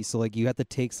VVC, so like you have to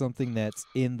take something that's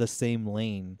in the same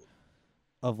lane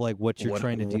of like what you're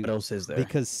trying to do. What else is there?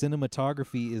 Because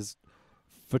cinematography is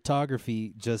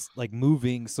photography, just like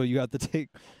moving. So you have to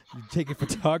take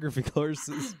photography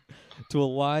courses to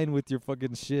align with your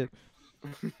fucking shit.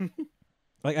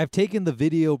 Like I've taken the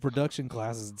video production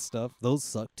classes and stuff; those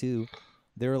suck too.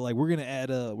 They were like, we're gonna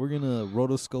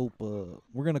rotoscope,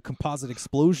 we're gonna composite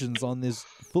explosions on this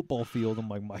football field. I'm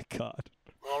like, my god.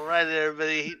 All right,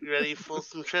 everybody, ready for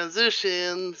some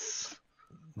transitions?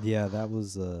 Yeah, that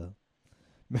was remember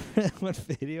that one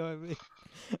video I made?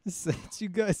 I sent you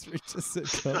guys for just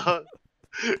a come.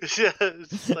 Yeah, it's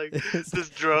just like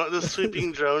this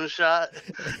sweeping drone shot.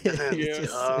 And then, Yeah.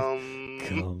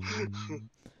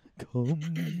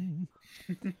 Come.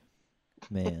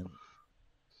 Man,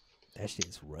 that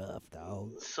shit's rough,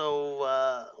 dog.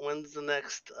 So when's the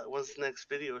next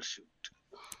video shoot?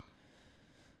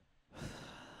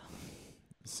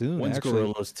 Soon, When's actually.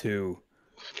 Gorillas 2?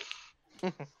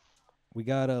 We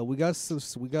got a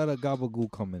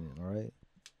Gobagool coming in, all right?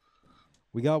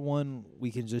 We got one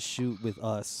we can just shoot with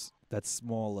us that's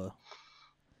smaller.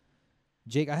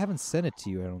 Jake, I haven't sent it to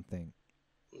you, I don't think.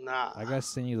 Nah. I gotta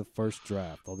send you the first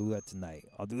draft. I'll do that tonight.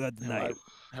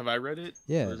 Have I read it?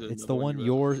 Yeah, Or is it it's the another one you read?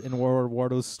 yours and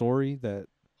Eduardo's story, that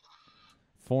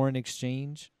foreign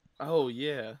exchange. Oh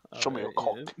yeah. Show me your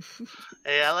cult. Yeah.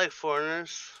 Hey, I like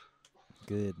foreigners.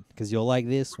 Good, because you'll like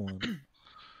this one.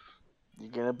 You're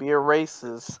gonna be a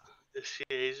racist. Is she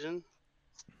Asian?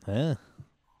 Huh?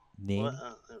 Name? What?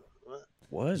 What?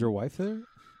 What? Is your wife there?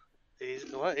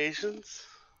 What? Asians?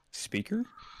 Speaker?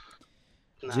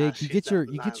 Nah, Jake, you she's get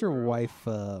your not wife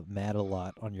mad a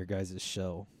lot on your guys'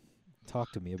 show.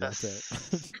 Talk to me about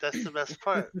that. That's the best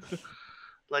part.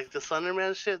 Like the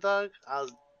Slenderman shit, dog. I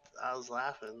was I was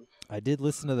laughing. I did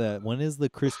listen to that. When is the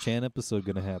Chris Chan episode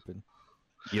gonna happen?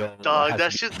 Yo, Dog,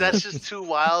 has to be- that's just too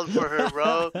wild for her,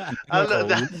 bro. I Yo, know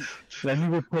that, let me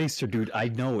replace her, dude. I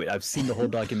know it. I've seen the whole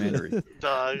documentary.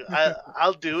 dog.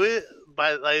 I'll do it,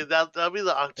 but like that'll be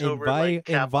the October like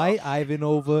cap invite off. Ivan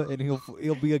over, and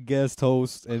he'll be a guest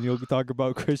host, and he'll talk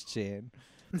about Chris Chan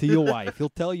to your wife. He'll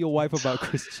tell your wife about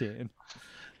Chris Chan.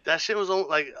 That shit was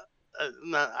like,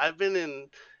 I've been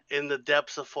in the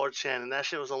depths of 4chan, and that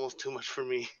shit was almost too much for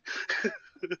me.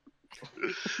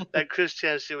 That Chris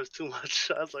Chan shit was too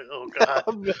much. I was like, oh god.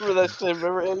 Remember that shit?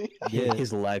 Remember Eddie? Yeah,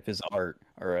 His life is art.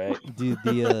 All right. dude,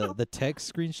 the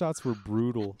text screenshots were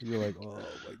brutal. You're like, oh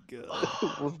my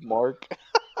god. With Mark.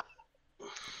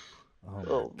 Oh, my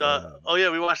Oh, God. Oh yeah,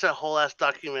 we watched that whole ass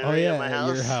documentary Oh yeah, at my at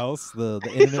house. your house, the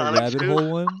internet Sonic rabbit Shoe.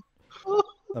 hole one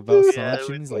about Yeah, Sonic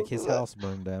we Shoes, like talked his about that. house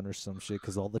burned down or some shit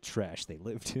because all the trash they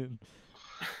lived in.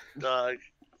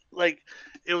 Like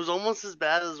it was almost as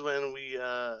bad as when we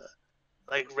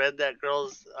like read that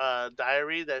girl's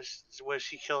diary where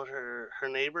she killed her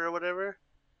neighbor or whatever.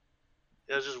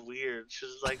 It was just weird. She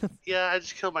was like, "Yeah, I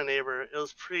just killed my neighbor. It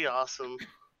was pretty awesome."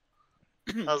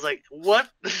 I was like, "What?"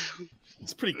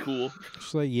 It's pretty cool.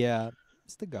 She's like, yeah,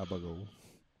 it's the Gobagool.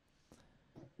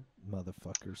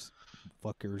 Motherfuckers.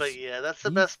 Fuckers. But yeah, that's the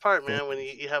You best part, man. When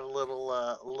you have a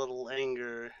little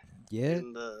anger. Yeah,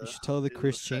 In the, you should tell the in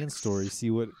Chris the Chan sex. story,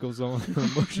 see what goes on with her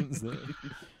emotions there.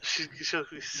 She'll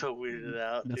be so weirded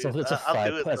out. That's dude. a, that's a I'll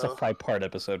five. do it, That's a though. 5-part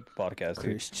episode podcast. Dude.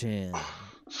 Chris Chan.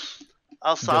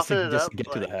 I'll soften it just up. to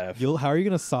get to the like- half. How are you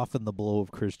gonna soften the blow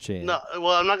of Chris Chan? No,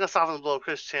 well, I'm not gonna soften the blow of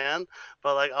Chris Chan,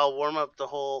 but like I'll warm up the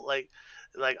whole like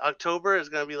October is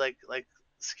gonna be like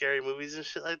scary movies and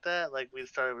shit like that. Like we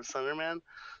started with Slenderman,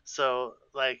 so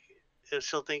like if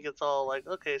she'll think it's all like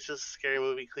okay, it's just a scary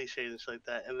movie cliches and shit like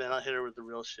that, and then I'll hit her with the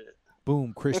real shit.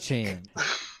 Boom, Chris Chan.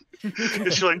 And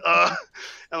she's like,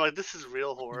 I'm like, this is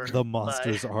real horror. The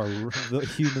monsters are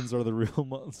the humans are the real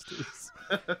monsters.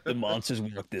 The monsters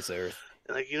walk this earth.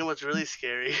 And like, you know what's really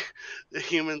scary? The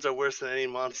humans are worse than any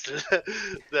monster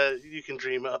that you can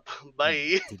dream up.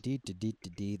 Bye.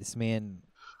 This man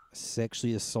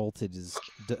sexually assaulted his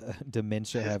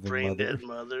dementia having Brain mother. dead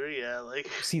mother. Yeah, like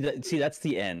See that's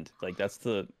the end. Like that's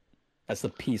the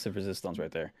piece of resistance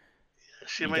right there.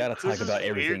 she You might. gotta Who's talk about this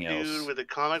everything weird else. dude with the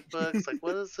comic books? Like,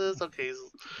 what is this? Okay,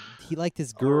 He liked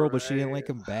this girl, but she didn't Alright. like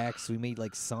him back, so he made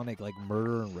like Sonic like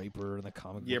murder and rape her in the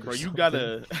comic Yeah, book. bro, or you something.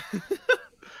 gotta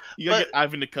you gotta But- get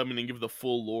Ivan to come in and give the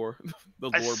full lore, the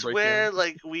I lore swear, breakdown.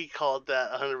 like we called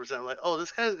that 100%. Like, oh,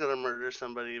 this guy's gonna murder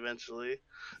somebody eventually.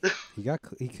 He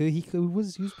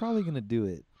was probably gonna do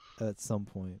it at some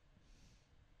point.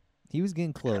 He was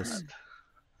getting close.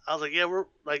 I was like, yeah, we're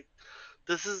like,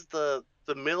 this is the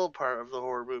middle part of the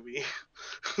horror movie.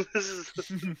 This is.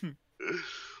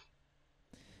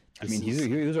 I mean,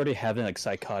 he was already having like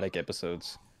psychotic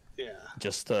episodes, Yeah.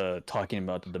 just talking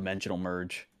about the dimensional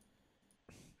merge.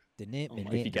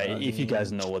 If you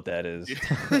guys know what that is,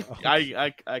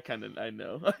 I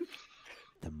know.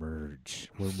 The merge.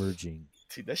 We're merging.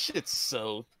 Dude, that shit's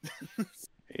so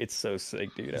it's so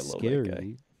sick, dude. I love Scary. that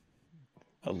guy.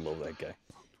 I love that guy.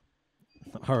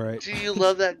 All right. Do you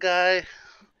love that guy?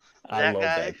 I That love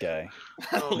guy? that guy.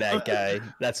 Oh, That guy.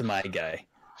 That's my guy.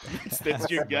 That's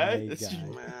your guy? my That's your-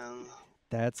 guy. man.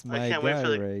 That's my can't guy wait for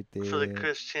the- right there. For the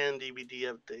Chris Chan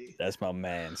DVD update. That's my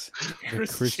man's. The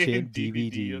Christian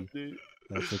DVD. update.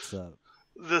 That's what's up.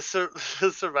 The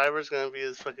survivor's gonna be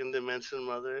his fucking dimension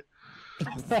mother.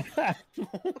 Oh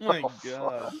my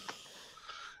god.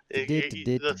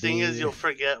 The thing is, you'll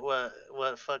forget what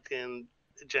fucking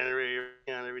generator you're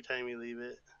working on every time you leave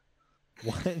it.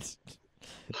 What?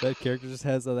 That character just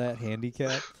has that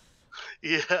handicap.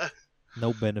 Yeah,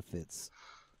 No benefits.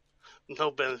 no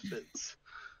benefits.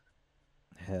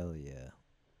 Hell yeah.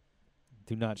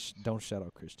 Don't shout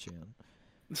out Chris Chan.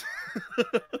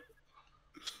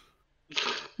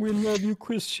 We love you,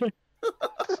 Christian.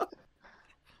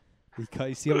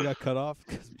 You see how we got cut off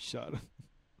because we shot him.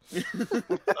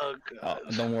 Oh god.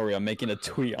 Don't worry, I'm making a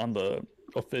tweet on the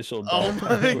official. Oh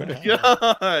DOGCOP my Twitter.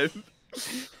 god.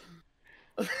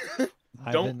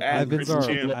 Don't add Ivan's Chris our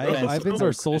Chan, bro. Ivan's our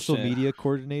Chris social Chan. media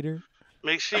coordinator.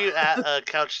 Make sure you add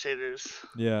couch taters.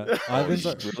 Yeah, Oh, Ivan's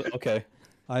our, really? Okay.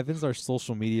 Ivan's our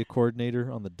social media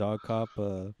coordinator on the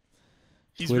DOGCOP.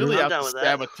 He's Twitter. really I'm out down to with that.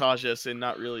 sabotage us and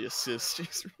not really assist.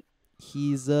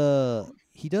 He does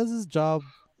his job.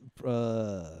 He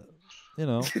does in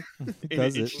an it.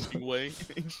 interesting way.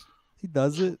 He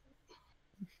does it.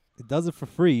 He does it for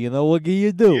free. You know what can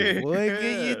you do? Yeah. What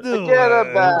can you do? Forget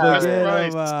about it. Forget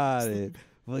Christ. about it.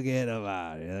 Forget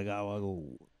about it. I got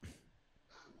one.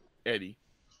 Eddie,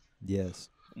 Yes.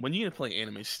 When you gonna play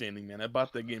Anime Standing, man? I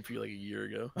bought that game for you like a year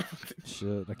ago.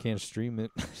 Shit, I can't stream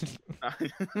it. You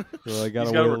So I gotta just wait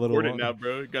gotta a little record it longer. now,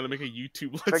 bro. You gotta make a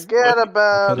YouTube. Let's Forget play.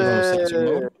 about put it on censor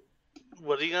mode. it.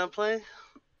 What are you gonna play?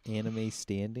 Anime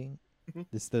Standing.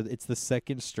 It's the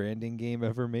second Stranding game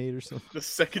ever made or something. The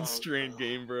second Oh, Strand no.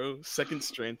 game, bro. Second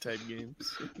Strand type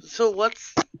games. So what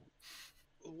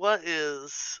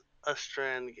is a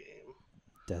Strand game?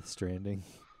 Death Stranding.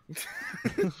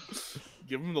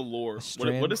 Give him the lore. What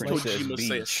Strand does Princess Kojima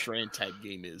say a Beach. Strand type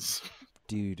game is?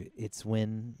 Dude, it's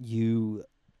when you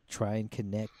try and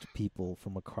connect people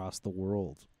from across the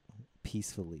world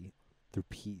peacefully through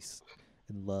peace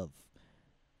and love.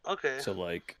 Okay. So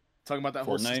like, Talking about that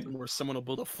whole Fortnite? system where someone will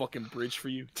build a fucking bridge for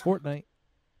you. Fortnite.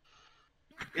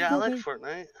 Yeah, I like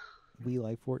Fortnite. We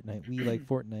like Fortnite. We like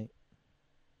Fortnite.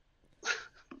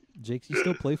 Jake, you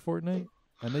still play Fortnite?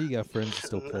 I know you got friends who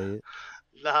still play it.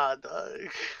 Nah, dog.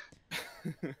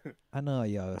 I know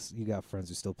you got friends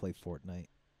who still play Fortnite.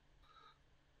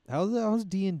 How's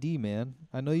D&D, man?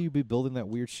 I know you be building that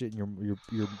weird shit in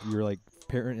your like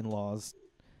parent-in-law's,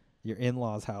 your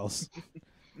in-laws' house,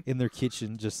 in their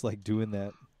kitchen, just like doing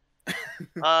that.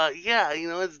 Yeah,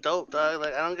 it's dope, dog.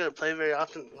 Like I don't get to play very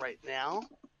often right now.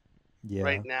 Yeah.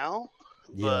 Right now.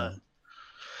 Yeah. But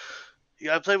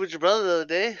yeah, I played with your brother the other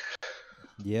day.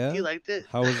 Yeah. He liked it.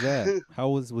 How was that?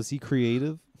 Was he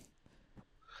creative?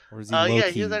 Or is he low Yeah,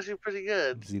 key? he was actually pretty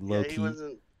good. Is he low Yeah, key? he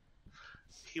wasn't.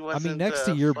 I mean, next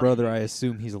to your funny. brother, I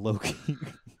assume he's low key.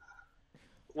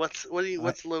 What's low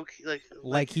key like?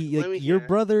 Like let me your hear.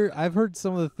 brother. I've heard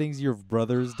some of the things your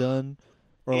brother's done,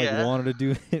 or like Yeah. wanted to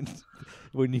do it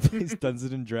when he plays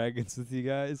Dungeons and Dragons with you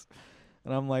guys,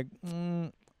 and I'm like,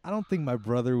 I don't think my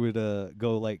brother would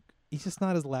go like. He's just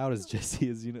not as loud as Jesse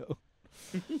is,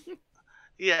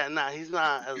 Yeah, nah, he's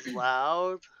not as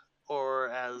loud or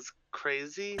as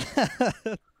crazy,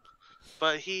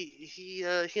 but he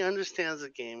understands the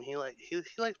game. He likes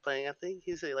playing. I think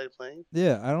he said he liked playing.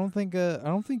 Yeah, I don't think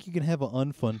you can have an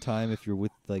unfun time if you're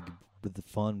with with the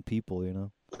fun people,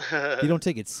 You don't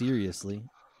take it seriously.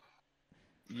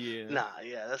 Yeah. Nah,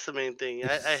 yeah, that's the main thing.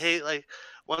 I hate like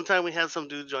one time we had some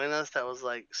dude join us that was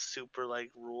like super like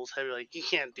rules heavy. Like you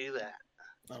can't do that.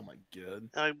 Oh my god.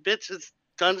 I'm like, bitch, it's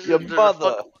Dungeons. Your and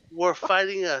mother. We're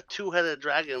fighting a two-headed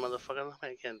dragon, motherfucker.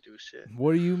 I can't do shit.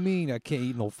 What do you mean I can't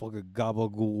eat no fucking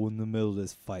Gobagool in the middle of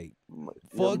this fight? Your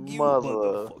Fuck you, mother.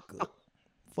 motherfucker.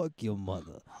 Fuck your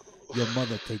mother. Your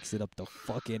mother takes it up the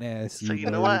fucking ass. So you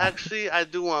know what? Actually, I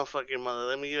do want to fuck your mother.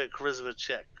 Let me give a charisma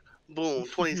check. Boom,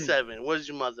 27. Where's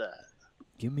your mother at?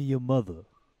 Give me your mother.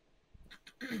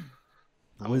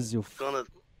 Where's your Gonna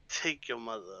take your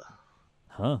mother.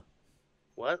 huh?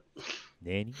 What?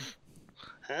 Nanny?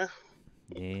 Huh?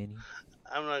 Nanny?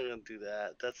 I'm not gonna do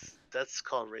that. That's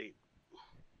called rape.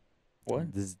 what?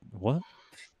 What?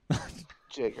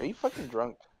 Jake, are you fucking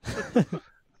drunk?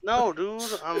 No, dude,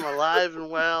 I'm alive and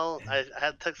well. I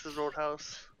had Texas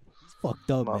Roadhouse. It's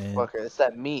fucked up, man. Motherfucker, it's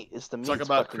that meat. It's the meat. Talk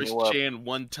about fucking Chris you up. Chan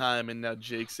one time, and now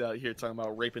Jake's out here talking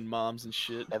about raping moms and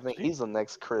shit. I think he's the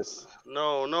next Chris.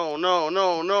 No.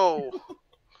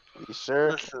 You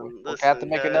sure? Listen, We'll have to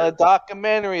make another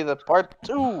documentary, the part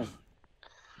 2.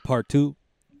 Part 2.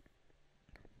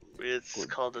 It's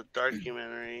called a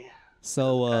documentary.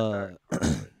 So,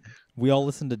 we all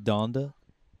listened to Donda.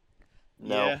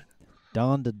 No. Yeah.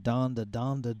 Donda.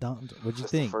 What'd you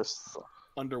Just think? the first.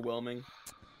 Underwhelming.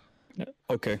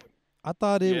 Okay. I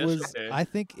thought it Yes, was. okay. I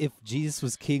think if Jesus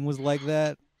was King was like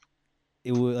that,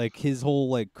 it would like his whole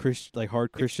like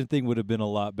hard Christian thing would have been a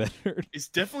lot better. It's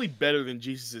definitely better than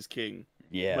Jesus is King.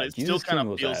 Yeah. But it Jesus still kind King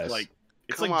of was feels ass. like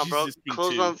it's Come like on, bro. Jesus is King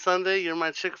Close too. on Sunday. You're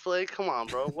my Chick-fil-A. Come on,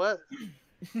 bro. What?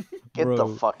 Get Bro.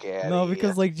 the fuck out No, of here.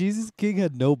 because like Jesus King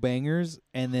had no bangers,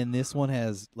 and then this one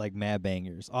has like mad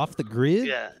bangers off the grid.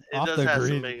 Yeah, it Off does the have grid.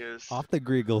 some bangers. Off the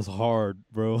grid goes hard,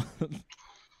 bro.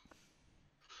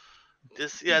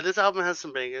 This album has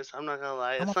some bangers. I'm not gonna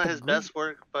lie. I'm It's off not the his grid. best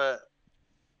work, but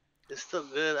it's still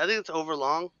good. I think it's over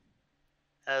long,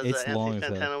 as It's long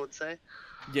Anthony as hell. Fantana would say.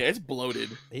 Yeah, it's bloated.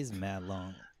 He's mad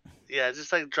long. Yeah,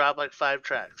 just like drop like 5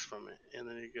 tracks from it, and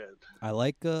then you're good. I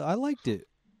liked it.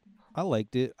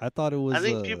 I thought it was. I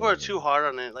think people are too hard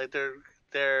on it. Like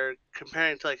they're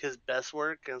comparing it to like his best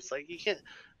work, and it's like you can't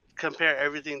compare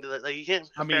everything to like you can't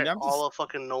I mean, compare I'm all of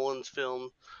fucking Nolan's film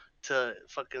to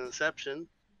fucking Inception.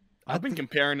 I've been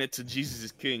comparing it to Jesus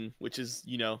is King, which is,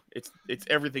 it's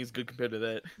everything's good compared to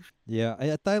that. Yeah,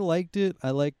 I liked it. I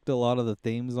liked a lot of the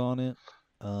themes on it.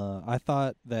 I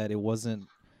thought that it wasn't.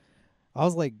 I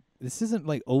was like, this isn't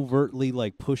like overtly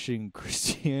like pushing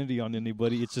Christianity on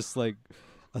anybody. It's just like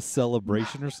a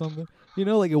celebration or something.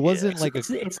 Like it wasn't like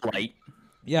It's light.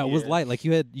 Yeah, it was Yeah. light. Like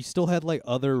you still had like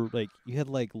other like you had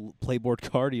like Playboy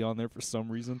Cardi on there for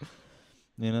some reason,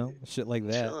 you know, shit like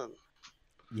that. Chilling.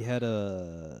 You had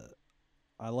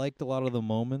I liked a lot of the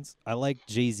moments. I liked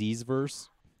Jay-Z's verse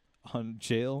on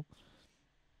Jail.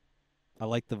 I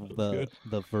like good.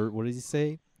 the what does he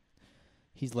say?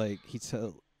 He's like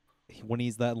when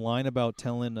he's that line about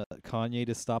telling Kanye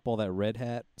to stop all that red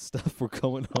hat stuff. We're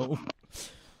going home.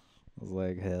 I was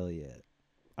like, hell yeah.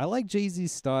 I like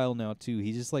Jay-Z's style now too.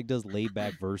 He just like does laid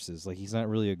back verses. Like he's not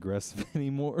really aggressive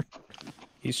anymore.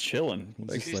 He's chilling. He's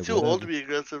Like, just He's like, too old to whatever. be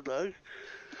aggressive, dog.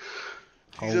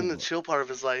 He's Hold in the up. chill part of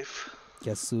his life.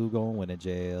 Guess who going to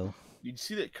jail? Did you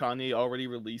see that Kanye already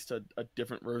released a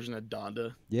different version of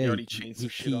Donda? Yeah, he already changed some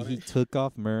shit on he it. took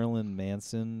off Marilyn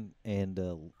Manson and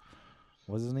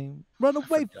what's his name? Run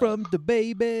away forgot. from the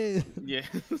baby. Yeah.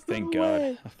 thank Run God.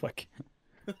 away. Fuck.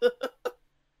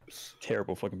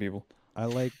 Terrible fucking people. I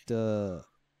liked. You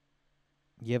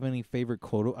have any favorite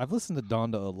quote? I've listened to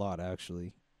Donda a lot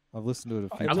actually. I've listened to it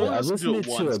a few I've times. only I listened to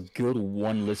listened it to once. a good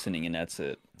one listening, and that's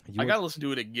it. You I were- gotta listen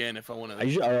to it again if I want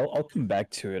to. I'll come back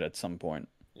to it at some point.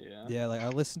 Yeah. Yeah, like I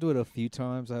listened to it a few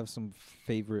times. I have some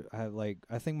favorite.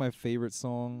 I think my favorite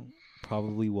song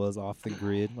probably was "Off the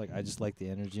Grid." Like I just like the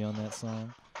energy on that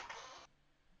song.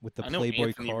 With the I know Playboy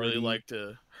Anthony Cardi. really liked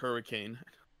Hurricane.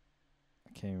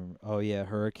 Can't remember. Oh yeah,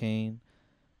 Hurricane.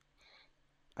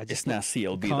 I It's not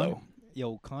CLB though.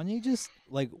 Yo, Kanye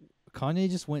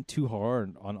just went too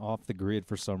hard on Off the Grid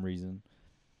for some reason.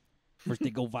 First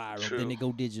they go viral, True. then they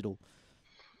go digital.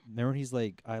 Remember he's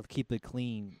like, I'll keep it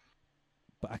clean,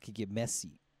 but I could get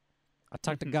messy. I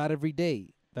talk to God every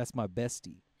day. That's my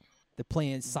bestie. They're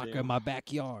playing soccer in Damn. my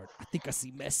backyard. I think I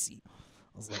see Messi.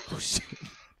 I was like, oh shit.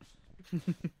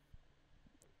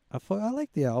 I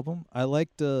like the album. I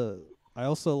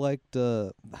also liked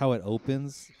how it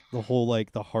opens, the whole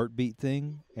like the heartbeat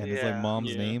thing and his like Yeah.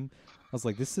 mom's Yeah. name. I was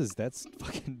like, that's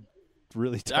fucking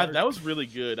really dark. That was really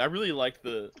good. I really liked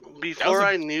the. Before a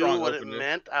I knew strong what opener. it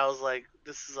meant, I was like,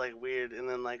 "This is like weird." And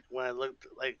then like when I looked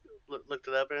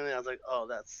it up and everything, I was like, "Oh,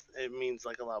 it means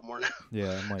like a lot more now."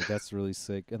 Yeah, I'm like, that's really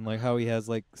sick. And like how he has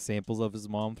like samples of his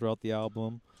mom throughout the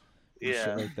album. And Yeah.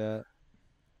 shit like that.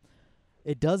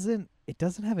 It doesn't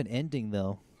have an ending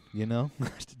though, you know?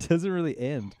 It doesn't really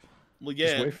end. Well,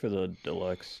 Just yeah, wait for the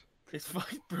deluxe. it's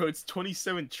fine, bro. It's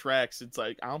 27 tracks. It's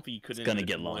like I don't think you could. It's gonna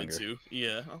get longer.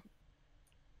 Yeah.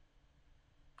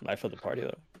 Life of the party though.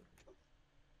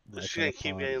 Life It's of gonna the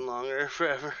keep Party. getting longer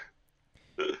forever.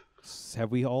 Have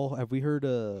we heard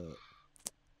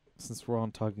since we're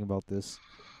on talking about this,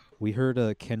 we heard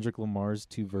Kendrick Lamar's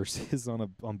 2 verses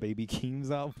on Baby Keem's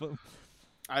album.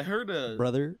 I heard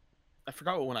Brother, I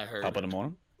forgot what one I heard. Top of the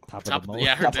morning. top Top of the of morning.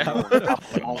 yeah, I heard that. Top of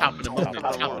the morning. Top of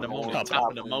the morning. Top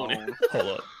of the morning. Hold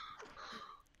up.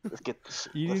 Let's get this.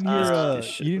 You let's didn't get hear this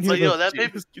shit. you didn't But hear yo, the- that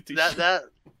baby, Let's get this shit. that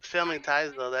Family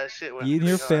Ties though, that shit went. you didn't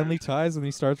hear pretty hard. Family Ties when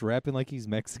he starts rapping like he's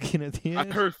Mexican at the I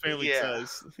end. heard Family Yeah.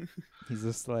 Ties. He's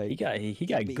just like He got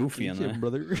goofy on vacation, that.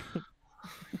 brother.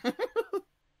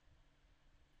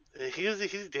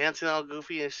 He's dancing all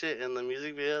goofy and shit in the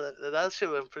music video. That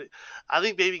shit went pretty. I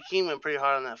think Baby Keem went pretty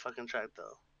hard on that fucking track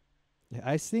though. Yeah,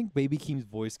 I think Baby Keem's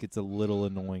voice gets a little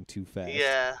annoying too fast.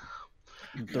 Yeah.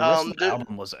 The rest of the dude-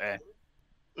 album was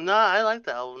No, I like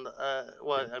the album.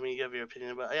 I mean, you have your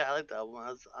opinion, but yeah, I like the album.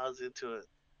 I was into it,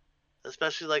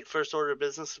 especially like First Order of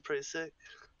Business is pretty sick.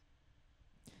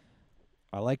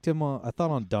 I liked him on. I thought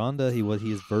on Donda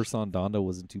his verse on Donda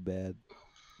wasn't too bad.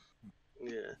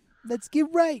 Yeah. Let's get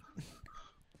right.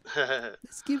 But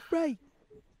Let's get right.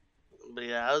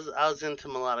 yeah, I was into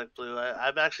Melodic Blue.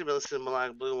 I've actually been listening to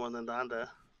Melodic Blue more than Donda.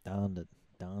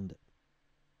 Donda.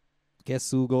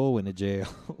 Guess who going to jail?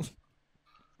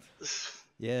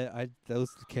 Yeah, those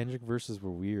Kendrick verses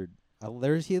were weird.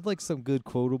 He had like some good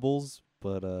quotables,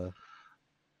 but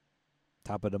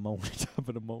top of the moment, top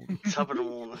of the moment. Top of the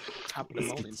morning. Top of the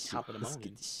Let's get morning. this shit. Top of the Let's get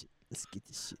morning. this shit. Let's get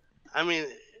this shit. I mean,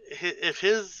 if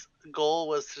his goal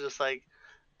was to just like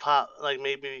pop, like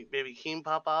maybe Keem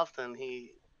pop off, then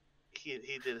he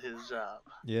did his job.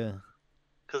 Yeah.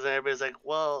 Because then everybody's like,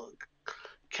 well,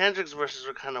 Kendrick's verses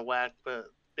were kind of whack, but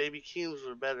Baby Keem's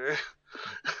were better.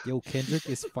 Yo, Kendrick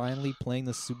is finally playing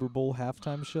the Super Bowl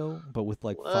halftime show, but with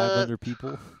like What? 500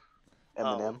 people.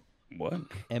 Eminem. what?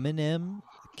 Eminem,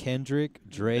 Kendrick,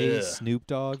 Dre, Ugh. Snoop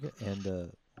Dogg,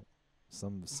 and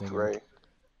some singer. Dre.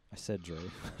 I said Dre.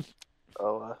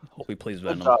 Oh, Hope he plays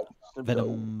Snoop Venom. Dogg. Snoop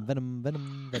Dogg.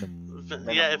 Venom.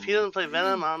 Yeah, if he doesn't play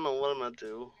Venom, I don't know what I'm gonna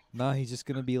do. Nah, he's just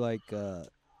gonna be like, what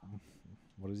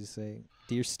does he say?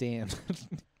 Dear Stan.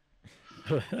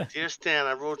 Dear Stan,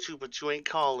 I wrote you, but you ain't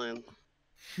calling.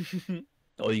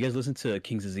 Oh, you guys listen to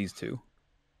King's Disease too?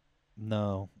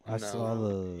 No, I saw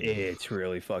No. the. It's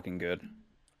really fucking good.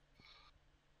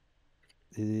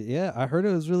 Yeah, I heard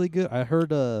it was really good. I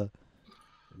heard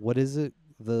what is it?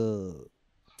 The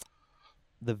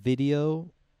video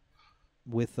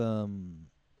with the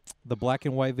black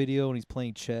and white video and he's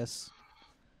playing chess.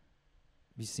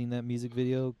 Have you seen that music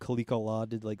video? Khalik Allah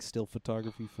did like still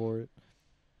photography for it.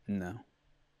 No.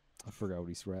 I forgot what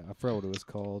I forgot what it was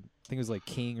called. I think it was like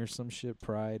King or some shit.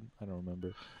 Pride. I don't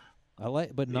remember.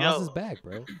 but Nas is back,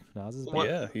 bro. Nas is back. What-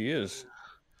 Yeah, he is.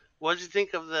 What'd you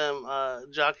think of them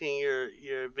jockeying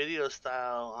your video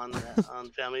style on on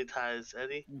Family Ties,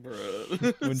 Eddie?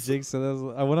 Bruh. When Jake said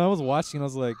that, when I was watching, I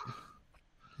was like,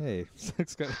 "Hey,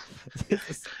 it's kind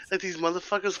Like these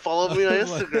motherfuckers follow me on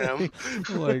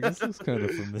Instagram. like this looks kind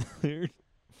of familiar."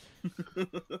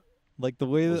 Like the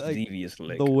way Most that like, devious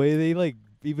lick. the way they like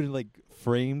even like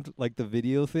framed like the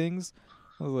video things,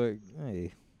 I was like,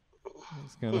 "Hey,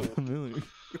 it's kind of familiar.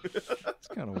 It's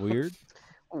kind of weird."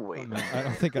 Wait. I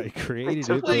don't think I created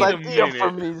Took it. this Wait a idea minute.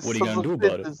 from me. What are you gonna do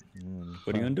about it? Mm,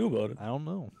 What are you gonna do about it? I don't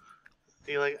know.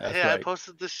 You're like, That's hey, I right.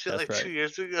 posted this shit That's like 2 right.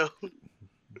 years ago.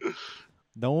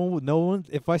 No one.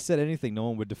 If I said anything, no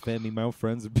one would defend me. My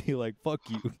friends would be like, "Fuck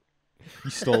you, you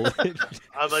stole it.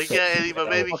 I'm like, yeah, Eddie, but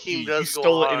Baby Fuck you, Keem you does go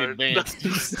stole it hard. in advance.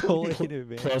 you stole it in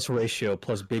advance. Plus ratio,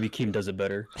 plus Baby Keem does it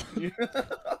better. You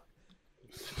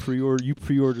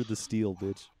pre-ordered the steal,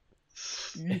 bitch.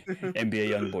 NBA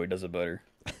YoungBoy does it better.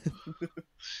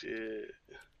 Shit.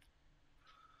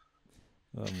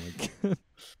 Oh my god.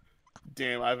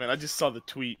 Damn, Ivan, I just saw the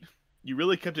tweet. You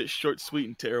really kept it short, sweet,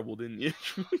 and terrible, didn't you?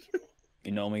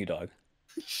 You know me, dog.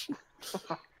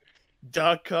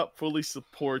 DOGCOP fully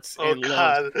supports Oh, and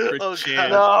God. loves Chris Oh, Chan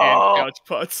God. and Couch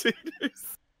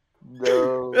Potatoes.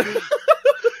 No.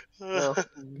 No.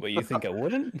 Wait, you think I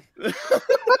wouldn't?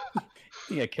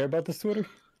 Think I care about this Twitter?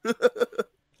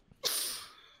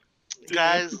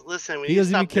 Guys, listen, we He need to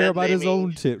doesn't even stop care dead about his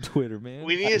naming. own Twitter, man.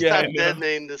 We need to Yeah, stop I know. dead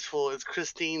naming this fool. It's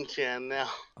Christine Chan now.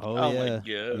 Oh, Oh yeah. my god.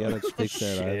 You gotta fix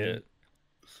that. Ivan. Shit.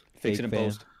 Fix it in Fake fan.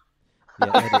 post.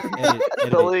 Yeah,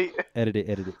 edit Delete.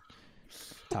 it.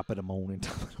 Top of the morning.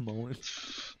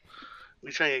 We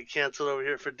trying to get canceled over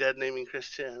here for dead naming Chris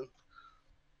Chan.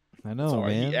 I know,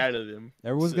 Sorry, man. he added him.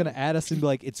 Everyone's So- gonna add us and be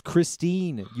like, "It's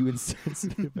Christine, you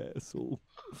insensitive asshole."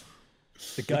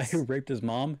 The guy who raped his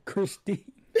mom,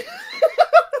 Christine.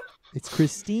 It's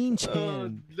Christine Oh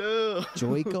Chan. no.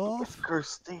 Joykoff.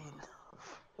 Christine.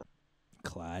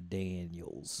 Clyde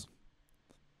Daniels.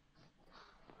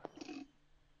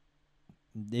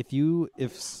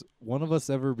 If one of us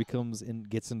ever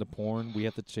gets into porn, we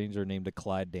have to change our name to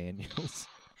Clyde Daniels.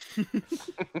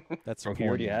 That's Bro, a he porn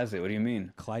already name. has it. What do you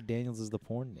mean? Clyde Daniels is the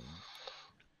porn name.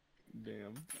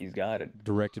 Damn. He's got it.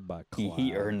 Directed by Clyde.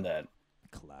 He earned that.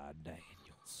 Clyde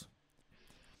Daniels.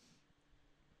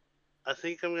 I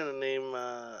think I'm gonna name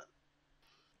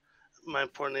my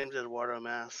porn name's Eduardo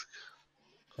Mask.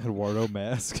 Eduardo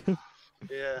Mask.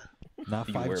 Yeah. Not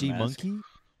You wear a 5G mask. Monkey.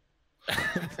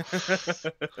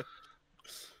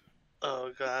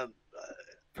 Oh God.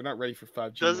 We're not ready for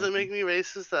 5G. Does it monkey. make me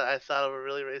racist that I thought of a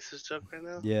really racist joke right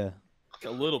now? Yeah. A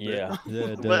little bit. Yeah. Yeah,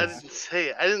 it But I does. didn't say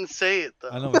it. I didn't say it though.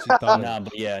 I know what you thought Nah, of.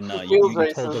 but yeah, no. It You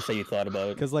feels told racist. us that you thought about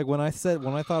it. Because like when I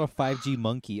thought of 5G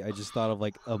Monkey, I just thought of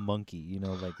like a monkey, you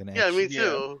know, like an Yeah, me action- Yeah.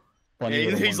 too. Funny And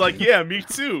little he's monkey. like, yeah, me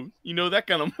too. You know that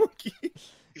kind of monkey.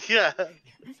 Yeah.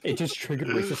 It just triggered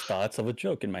racist thoughts of a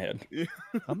joke in my head.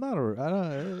 I'm not I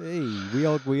don't. Hey,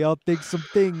 we all think some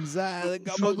things. The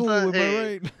Gobagool, am I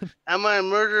Hey. right? Am I a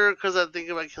murderer because I think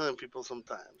about killing people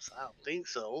sometimes? I don't think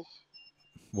so.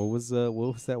 What was that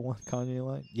one Kanye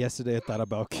line? Yesterday I thought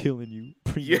about killing you.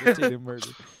 Premeditated murder.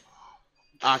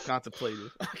 I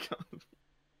contemplated.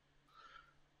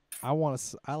 I want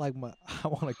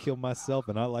to kill myself,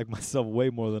 and I like myself way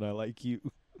more than I like you.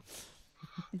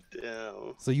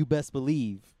 Damn. So you best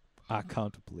believe I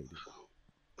contemplated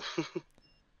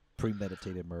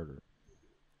premeditated murder.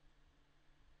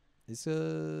 It's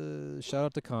a shout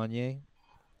out to Kanye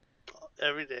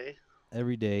Every day.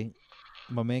 every day.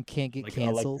 My man can't get Like, I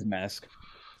like canceled. his mask.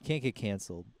 Can't get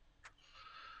canceled.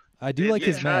 I do Dude, like you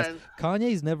his mask. tried.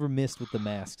 Kanye's never missed with the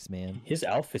masks, man. His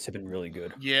outfits have been really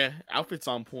good. Yeah, outfit's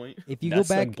on point. If you That's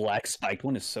go back, like black spiked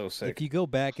one is so sick. if you go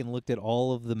back and looked at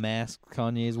all of the masks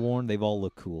Kanye's worn, they've all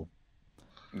looked cool.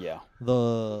 Yeah.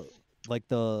 The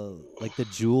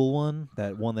jewel one,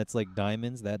 that one that's like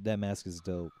diamonds, that mask is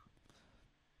dope.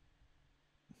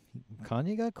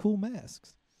 Kanye got cool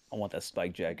masks. I want that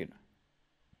spike jacket.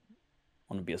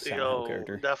 I want to be a Silent Yo, Hill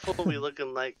character. that fool be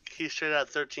looking like he's straight out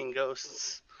 13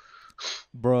 Ghosts.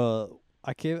 Bruh,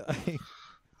 I can't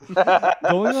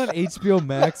going on HBO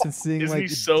Max and seeing Isn't like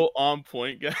he so on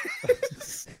point,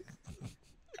 guys?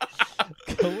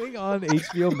 going on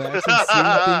HBO Max and seeing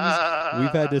things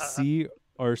we've had to see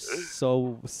are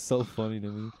so funny to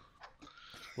me.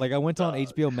 Like I went on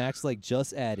HBO Max, like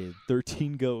just added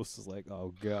 13 Ghosts. It's like,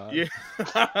 oh god. Yeah. Oh,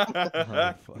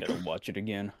 fuck. Gotta watch it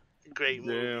again. Great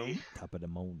movie. Top of the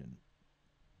morning.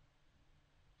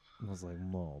 I was like,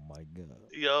 oh my god.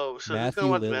 Yo, so who's Matthew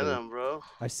gonna watch Lillard. Venom, bro?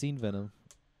 I seen Venom.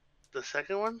 The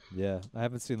second one? Yeah, I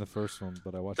haven't seen the first one,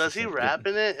 but I watched. Does the he second rap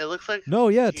in it? It looks like. No,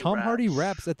 yeah, he Tom Hardy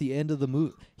raps at the end of the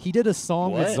movie. He did a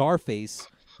song with What? Czarface.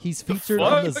 He's featured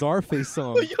on the Czarface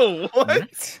song. Yo,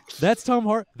 what? That's Tom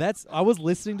Hardy. I was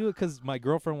listening to it because my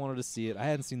girlfriend wanted to see it. I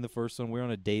hadn't seen the first one. We were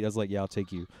on a date. I was like, yeah, I'll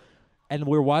take you. And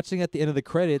we're watching at the end of the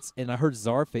credits, and I heard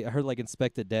Czarface. I heard like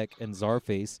Inspector Deck and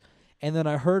Czarface, and then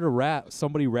I heard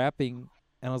somebody rapping,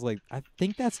 and I was like, I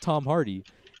think that's Tom Hardy.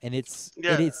 And it's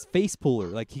Face Puller.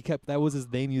 Like that was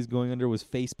his name he was going under, was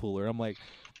Face Puller. I'm like,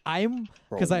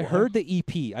 because I heard the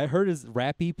EP. I heard his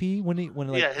rap EP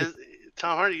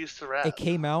Tom Hardy used to rap. It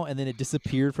came out and then it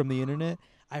disappeared from the internet.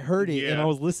 I heard it and I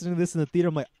was listening to this in the theater.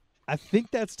 I'm like, I think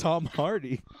that's Tom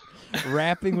Hardy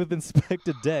rapping with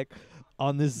Inspector Deck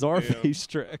on this Czarface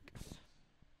track.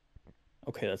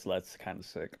 Okay, that's kind of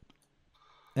sick.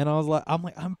 And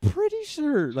I'm pretty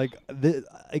sure. Like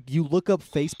you look up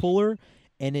Face Puller.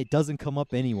 And it doesn't come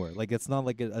up anywhere. Like, it's not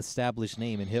like an established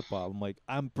name in hip-hop. I'm like,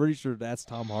 I'm pretty sure that's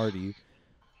Tom Hardy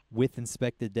with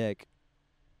Inspector Deck.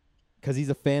 Because he's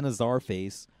a fan of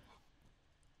Czarface.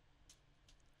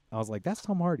 I was like, that's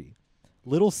Tom Hardy.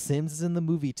 Little Sims is in the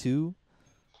movie, too.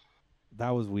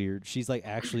 That was weird. She's, like,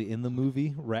 actually in the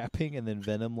movie, rapping, and then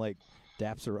Venom, like,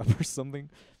 daps her up or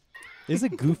something. It's a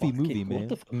goofy movie, man. What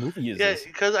the fuck movie is this?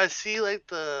 Yeah, because I see, like,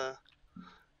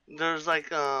 there's,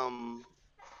 like,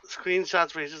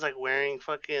 screenshots where he's just like wearing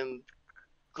fucking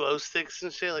glow sticks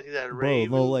and shit, like he's at a rave.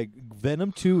 Bro, no, like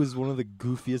Venom 2 is one of the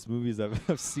goofiest movies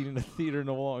I've seen in a theater in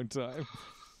a long time.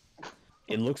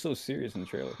 It looks so serious in the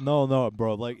trailer. No,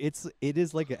 bro. Like it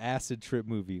is like an acid trip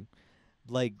movie.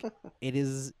 Like it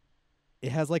is.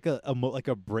 It has like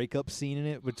a breakup scene in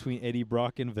it between Eddie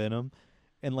Brock and Venom,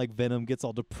 and like Venom gets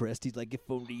all depressed. He's like, "If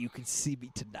only you could see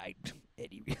me tonight,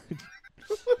 Eddie."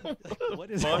 Like,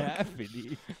 what is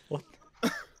happening? What?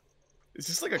 Is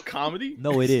this like a comedy?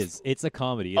 No, it is. It's a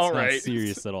comedy. It's All not right.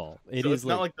 serious at all. It So is it's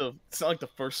not like the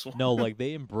first one. No, like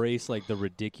they embrace like the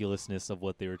ridiculousness of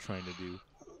what they were trying to do.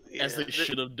 As they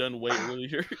should have done way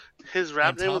earlier. His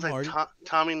rap name was Tom like Hardy?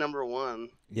 Tommy Number One.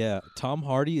 Yeah, Tom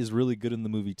Hardy is really good in the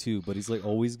movie too, but he's like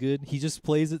always good. He just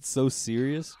plays it so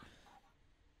serious.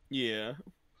 Yeah.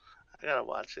 I gotta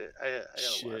watch it. I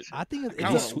gotta watch it. I think I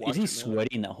wanna Is watch he it now.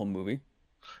 sweating that whole movie?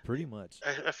 pretty much.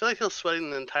 I feel like he was sweating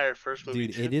the entire first movie.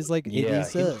 Dude, too. it is like Yeah, it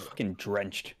he's is fucking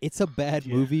drenched. it's a bad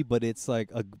movie, but it's like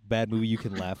a bad movie you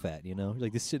can laugh at, you know?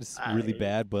 Like this shit is really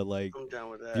bad, but like I'm down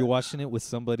with that. if you're watching it with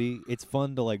somebody, it's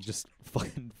fun to like just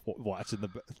fucking watching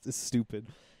it's stupid.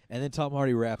 And then Tom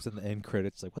Hardy raps in the end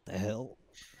credits like, what the hell?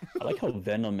 I like how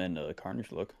Venom and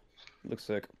Carnage look. It looks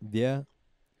sick. Yeah.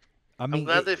 I mean, I'm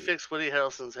glad they fixed Woody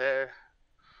Harrelson's hair.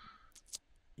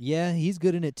 yeah, he's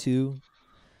good in it too.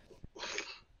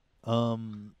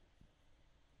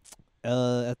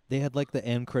 They had like the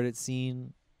end credit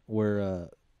scene where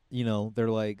you know, they're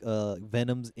like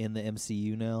Venom's in the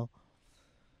MCU now.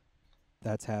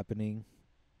 That's happening.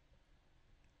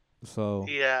 So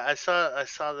Yeah, I saw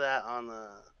that on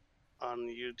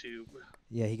YouTube.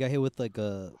 yeah, he got hit with like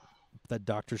that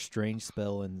Doctor Strange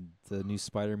spell in the new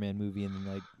Spider-Man movie, and then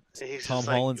like And he's Tom just,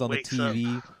 like, Holland's on the wakes up.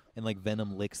 TV, and like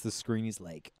Venom licks the screen. He's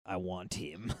like, I want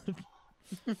him.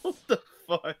 What the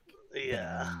fuck?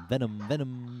 Yeah.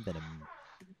 Venom.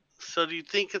 So do you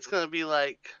think it's gonna be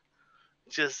like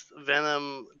just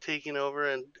Venom taking over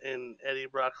and Eddie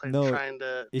Brock like No, trying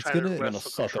to it's wrestle gonna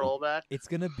suck him. control back? It's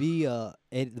gonna be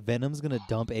Venom's gonna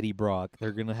dump Eddie Brock.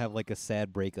 They're gonna have like a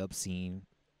sad breakup scene,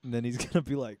 and then he's gonna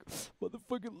be like,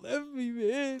 "Motherfucker left me,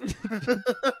 man."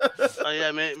 Oh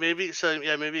yeah, maybe so.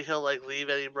 Yeah, maybe he'll like leave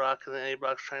Eddie Brock, and then Eddie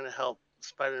Brock's trying to help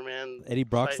Spider-Man. Eddie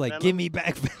Brock's fight like, Venom. "Give me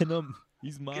back Venom.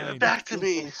 He's mine." Give it back to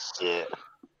me. Shit.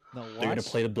 No, They're gonna watch,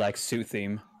 play the black suit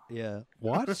theme. yeah,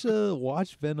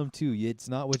 watch Venom 2. It's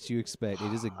not what you expect.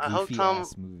 It is a I hope goofy Tom-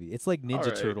 ass movie. It's like Ninja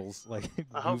Alright. Turtles. Like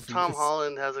I hope goofy. Tom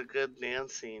Holland has a good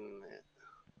dance scene in it.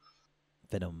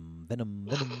 Venom.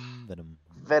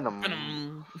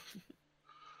 Venom.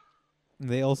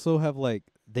 They also have like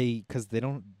they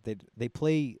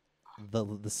play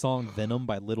the song Venom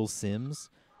by Little Sims,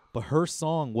 but her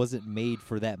song wasn't made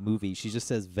for that movie. She just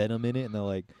says Venom in it, and they're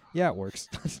like, yeah, it works.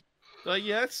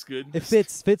 Yeah, that's good. It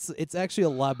fits. It's actually a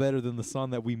lot better than the song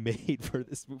that we made for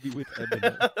this movie with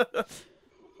Eminem.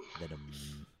 Venom.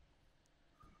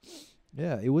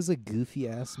 Yeah, it was a goofy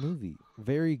ass movie.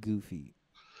 Very goofy.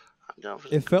 Yeah, for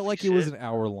It felt like goofy it was shit. an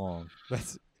hour long.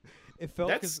 It felt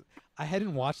That's- because I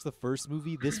hadn't watched the first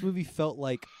movie. This movie felt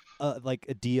like a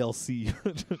DLC.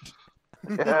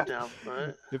 No doubt,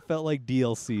 right? It felt like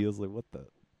DLC. I was like, what the?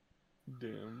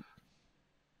 Damn.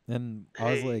 And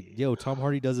I was like, Hey. yo, Tom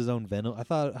Hardy does his own Venom.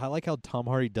 I like how Tom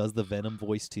Hardy does the Venom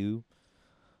voice too.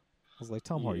 I was like,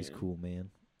 Tom Hardy's Yeah. cool,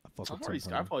 man. I fuck Tom with Hardy's.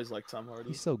 Tom Hardy. I've always liked Tom Hardy.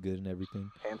 He's so good in everything.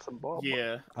 Handsome Bob.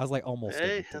 Yeah. I was like almost Hey,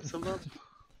 everything. handsome bub.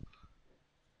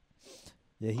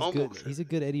 Yeah, he's Almost good. He's a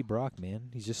good Eddie Brock, man.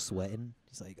 He's just sweating.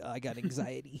 He's like, I got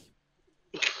anxiety.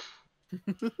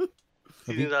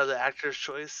 You think that was the actor's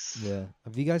choice? Yeah.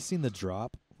 Have you guys seen The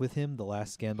Drop with him, the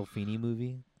last Gandolfini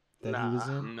movie that he was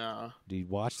Nah. in? Nah. Dude,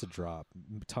 watch The Drop.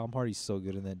 Tom Hardy's so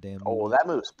good in that damn movie. Oh, that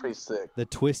move's pretty sick. The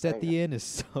twist at Dang the end is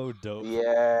so dope.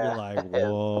 Yeah. You're like,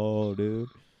 whoa, dude.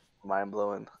 Mind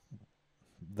blowing.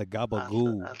 The I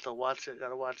Gabagool. have to watch it.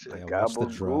 Gotta watch it. Yeah, watch The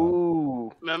Drop.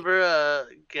 Gabagool. Remember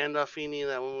Gandolfini in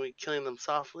that when we killing them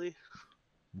softly?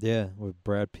 Yeah, with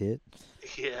Brad Pitt.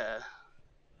 Yeah.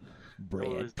 That Brad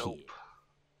was Pitt. dope.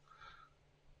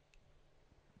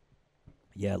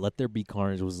 Yeah, Let There Be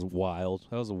Carnage was wild.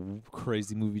 That was a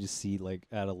crazy movie to see like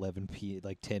at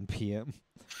 10 p.m.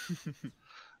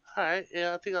 All right.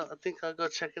 Yeah, I think I'll go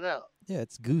check it out. Yeah,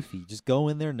 it's goofy. Just go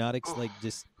in there, not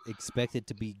just expect it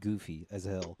to be goofy as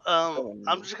hell.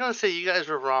 I'm just gonna say you guys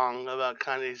were wrong about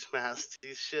Kanye's mask.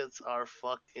 These shits are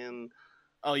fucking.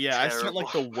 Oh yeah, I sent like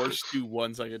the Terrible. worst two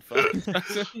ones I could find. I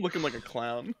sent him looking like a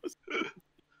clown.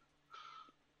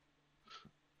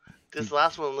 This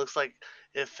last one looks like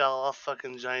it fell off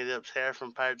fucking Johnny Depp's hair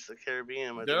from Pirates of the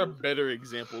Caribbean. my There are dude. better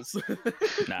examples.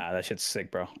 Nah, that shit's sick,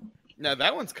 bro. Now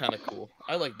that one's kind of cool.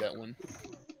 I like that one.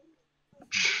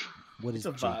 What It's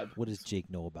does a Jake? vibe. What does Jake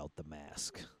know about the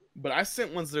mask? But I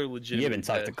sent ones that are legit. You haven't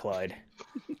talked to Clyde.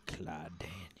 Clyde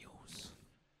Daniels.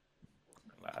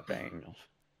 Ah, dang.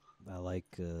 I like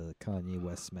Kanye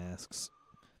West masks.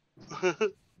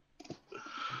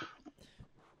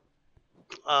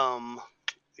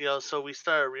 So we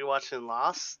started rewatching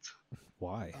Lost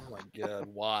Why? Oh my god,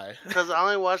 why? because I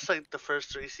only watched like the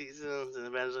first 3 seasons, and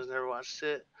Evangelist never watched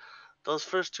it. Those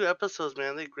first 2 episodes,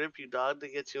 man, they grip you, dog. They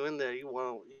get you in there. You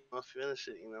want to finish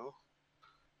it, you know.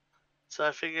 So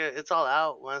I figure it's all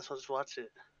out. Might as well just watch it.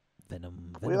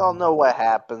 Venom. We all know what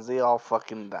happens. They all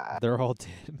fucking die. They're all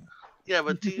dead. Yeah,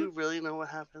 but do you really know what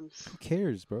happens? Who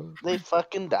cares, bro? They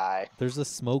fucking die. There's a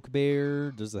smoke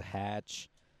bear. There's a hatch.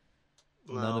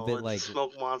 None of it it's like. a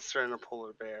smoke monster and a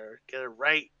polar bear. Get it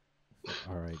right.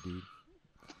 All right, dude.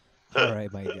 All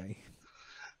right, my guy.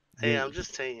 Hey, Yeah, I'm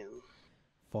just saying.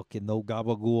 fucking no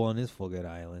gabagool on this fucking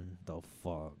island. The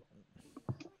fuck.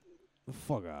 The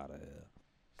fuck out of here,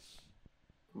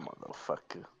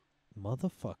 Motherfucker.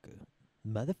 motherfucker.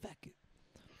 Motherfucker.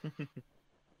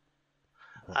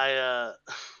 I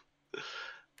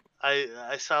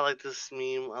I saw like this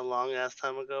meme a long ass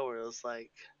time ago where it was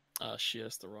like Oh shit,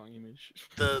 that's the wrong image.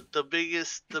 the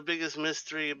biggest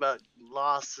mystery about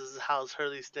Lost is how's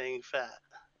Hurley staying fat.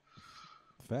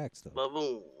 Facts though.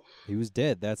 Ba-boom. He was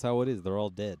dead. That's how it is. They're all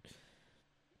dead.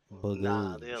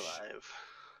 Nah, they're Bagoosh. alive.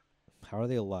 How are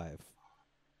they alive?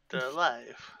 They're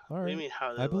alive. All What do right. you mean how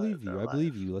are they I alive? believe They're you. I alive.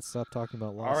 believe you. Let's stop talking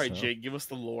about Lost. All right, now. Jake, give us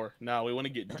the lore. Nah, we want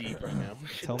to get deep right now.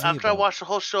 Tell me After I about watch the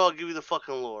whole show, I'll give you the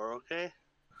fucking lore, okay?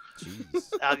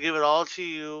 Jeez. I'll give it all to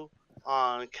you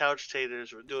on Couch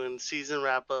Taters. We're doing season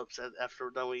wrap-ups after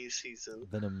we're done with each season.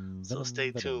 Venom. So Venom, stay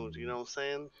Venom. tuned, you know what I'm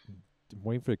saying? I'm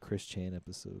waiting for the Chris Chan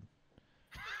episode.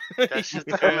 That shit's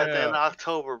coming at the end of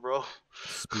October, bro.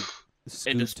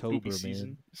 End of spooky Spooktober, man.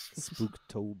 season.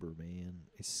 Spooktober, man.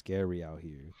 It's scary out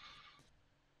here.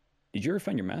 Did you ever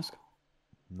find your mask?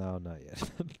 No, not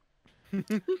yet.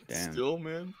 Damn. Still,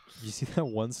 man. You see that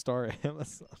 1 star at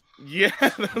Amazon? Yeah,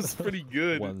 that was pretty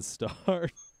good. 1 star.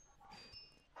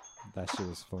 That shit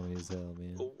was funny as hell,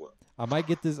 man. What- I might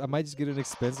get this. I might just get an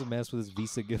expensive mask with this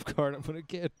Visa gift card I'm gonna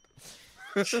get.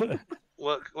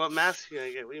 What mask you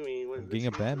gonna get? What do you mean? What, I'm getting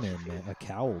a Batman, man. A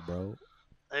cowl, bro.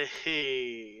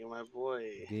 Hey, my boy.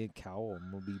 I'm getting a cowl.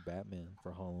 I'm gonna be Batman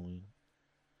for Halloween.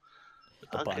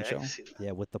 The Okay, I poncho? can see that.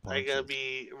 Yeah, with the Are you gonna poncho.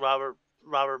 be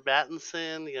Robert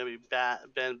Pattinson? You gonna be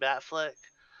Ben Batfleck?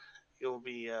 You'll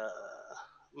be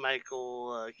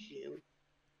Michael Keaton.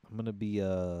 I'm gonna be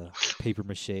paper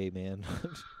mache, man.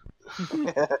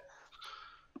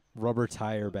 Rubber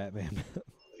tire Batman.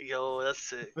 Yo, that's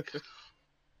sick.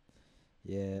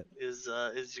 Yeah, Is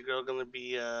your girl gonna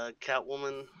be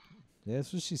Catwoman? yeah,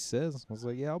 that's what she says. I was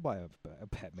like, yeah, I'll buy a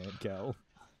Batman cowl.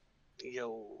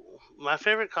 Yo, my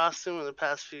favorite costume in the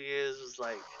past few years was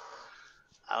like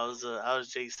I was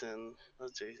Jason. I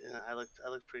was Jason. I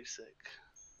looked pretty sick.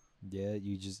 Yeah,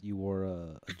 you wore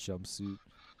a jumpsuit.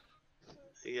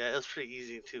 Yeah, it was pretty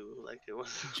easy too. Like it was.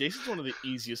 Jason's one of the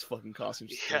easiest fucking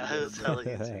costumes. to Yeah, put together, it's bro.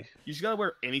 hella easy. You just gotta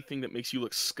wear anything that makes you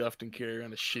look scuffed and carry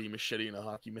around a shitty machete and a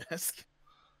hockey mask.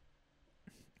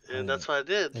 And that's what I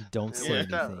did. And don't It say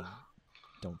worked out. anything.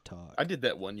 Don't talk. I did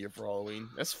that one year for Halloween.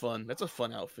 That's fun. That's a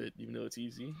fun outfit, even though it's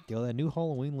easy. Yo, that new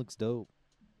Halloween looks dope.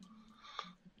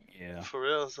 Yeah. For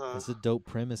real, son. That's a dope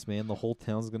premise, man. The whole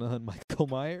town's gonna hunt Michael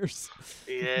Myers.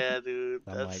 Yeah, dude.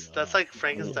 I'm That's like, like I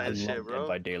Frankenstein love shit, Dead bro.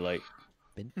 by Daylight.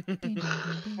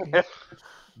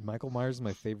 Michael Myers is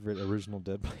my favorite original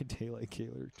Dead by Daylight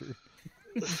character.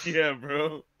 Yeah,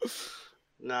 bro.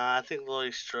 Nah, I think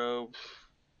Laurie Strode.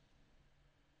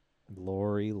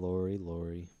 Lori. Lord.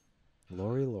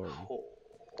 Lord.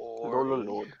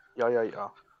 Yeah.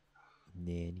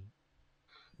 Nanny.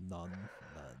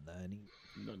 Nanny.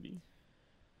 Nundy.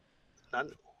 None.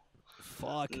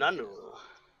 Fuck. None.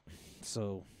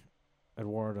 So,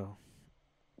 Eduardo,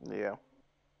 Yeah.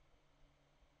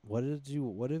 what did you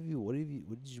watch,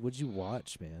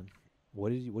 man? What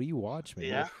do you watch, man?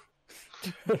 Yeah.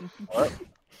 What?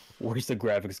 Where's the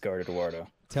graphics card, Eduardo?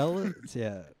 Tell it.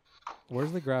 Yeah.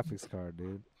 Where's the graphics card,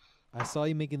 dude? I saw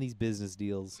you making these business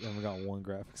deals, and we got one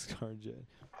graphics card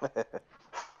yet.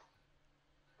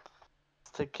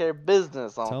 Take care of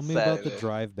business on Tell me Saturday. about the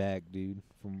drive back, dude,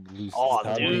 from Lucerne. Oh,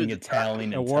 Stop dude. being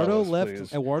Italian and Eduardo tell us, left.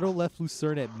 please. Eduardo left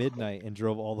Lucerne at midnight and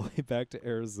drove all the way back to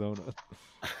Arizona.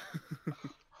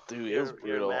 Dude, it was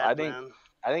You're a brutal. I madman.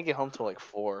 didn't get home till like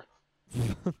 4.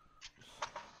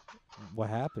 What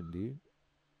happened, dude?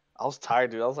 I was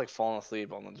tired, dude. I was like falling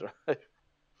asleep on the drive. Did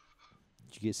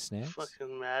you get snacks?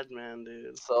 Fucking madman,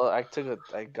 dude. So I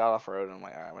got off road and I'm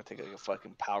like, alright, I'm gonna take like a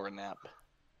fucking power nap.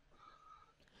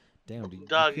 Damn, dude.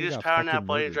 Dog, you could've just got power nap fucking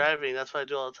while you're murdered. driving. That's what I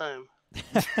do all the time.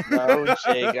 No,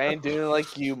 Jake, I ain't doing it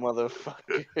like you,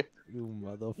 motherfucker. You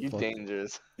motherfucker. You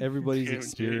dangerous. Everybody's Damn, Jake.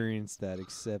 experienced that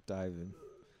except Ivan.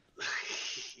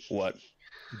 What?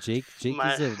 Jake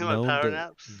My is my known power to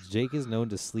naps. Jake is known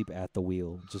to sleep at the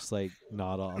wheel, just like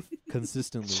nod off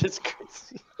consistently. Shit's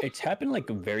crazy. It's happened like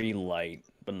very light,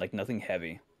 but like nothing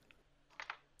heavy.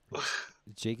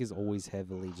 Jake is always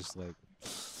heavily just like,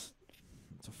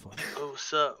 what the fuck? Oh,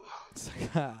 what's up? It's like,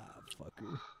 ah,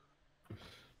 fucker.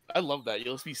 I love that.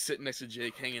 You'll just be sitting next to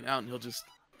Jake, hanging out, and he'll just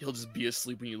be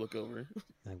asleep when you look over.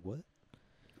 Like what?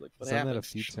 Like, I've what done that a happened?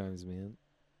 few times, man.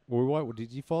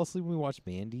 Did you fall asleep when we watched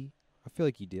Mandy? I feel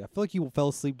like you did. I feel like you fell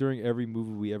asleep during every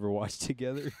movie we ever watched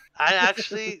together. I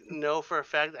actually know for a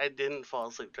fact I didn't fall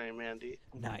asleep during Mandy.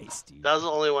 Nice, dude. That was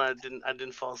the only one I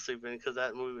didn't fall asleep in because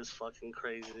that movie was fucking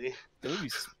crazy. The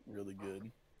movie's really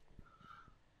good.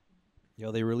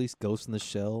 Yo, they released Ghost in the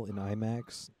Shell in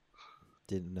IMAX.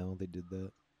 Didn't know they did that.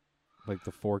 Like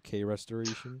the 4K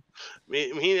restoration.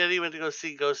 Me and Eddie went to go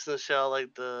see Ghost in the Shell, like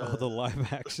Oh, the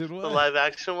live action one. the live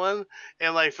action one,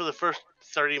 and like for the first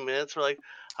 30 minutes, we're like,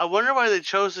 I wonder why they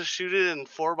chose to shoot it in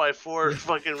 4x4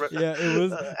 fucking Yeah, it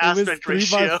was aspect 3x4,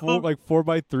 ratio. like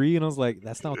 4x3, and I was like,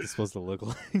 that's not what it's supposed to look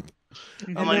like.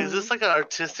 I'm like, is this like an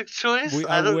artistic choice?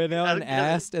 I don't- went out I and don't get it.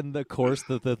 asked, and the course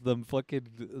the fucking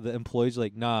the employees were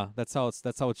like, nah, that's how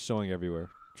it's showing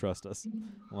everywhere. Trust us.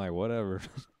 I'm like, whatever.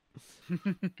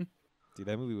 Dude,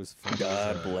 that movie was fun.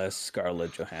 God bless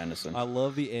Scarlett Johansson. I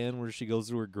love the end where she goes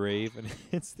to her grave and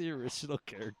it's the original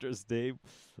character's name,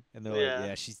 and they're Yeah. like,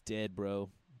 yeah, she's dead, bro.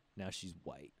 Now she's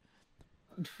white.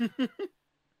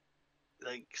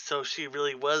 Like, so she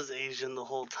really was Asian the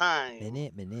whole time.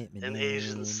 Minute. An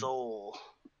Asian soul.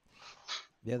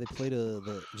 Yeah, they played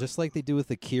just like they do with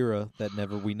Akira that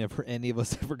any of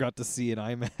us ever got to see in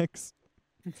IMAX.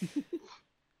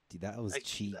 Dude, that was I get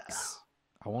cheeks. that.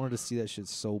 I wanted to see that shit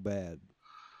so bad.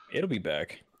 It'll be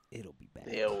back. It'll be back.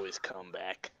 They always come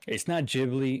back. It's not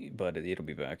Ghibli, but it'll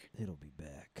be back. It'll be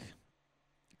back.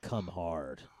 Come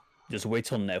hard. Just wait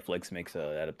till Netflix makes an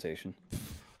adaptation.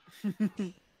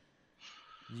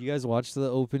 You guys watch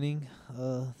the opening,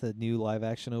 the new live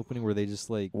action opening where they just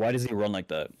like Why does he run like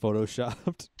that?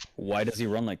 photoshopped? Why does he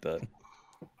run like that?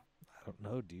 I don't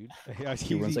know, dude.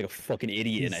 He runs like a fucking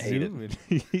idiot, and I hate it.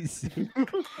 Like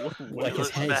his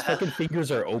looks bad. fucking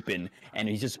fingers are open, and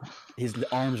his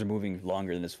arms are moving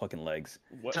longer than his fucking legs.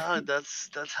 What? Dog, that's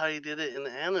how you did it in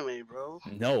the anime, bro.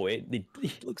 No, it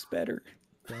looks better.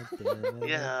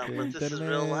 Yeah, but this is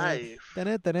real life. I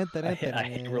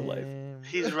hate real life.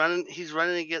 He's running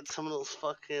to get some of those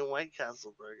fucking White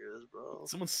Castle burgers, bro.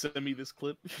 Someone send me this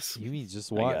clip. You mean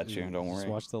just I watch? got you, don't Just worry.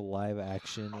 watch the live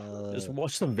action. Just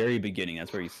watch the very beginning.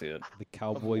 That's where you see it. The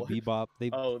Cowboy what? Bebop. They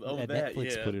Oh, at that,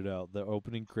 Netflix yeah. put it out. The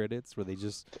opening credits where they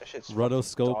just That shit's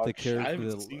rotoscope the dog shit. I character,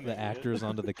 haven't seen the that yet. actors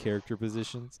onto the character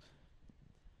positions.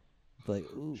 Like,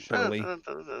 ooh, Totally.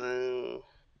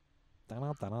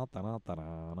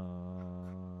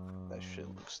 That shit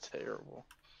looks terrible.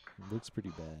 Looks pretty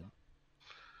bad.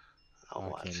 I'll I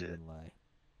watch can't it. even lie.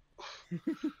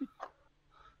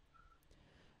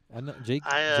 I know Jake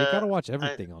I gotta watch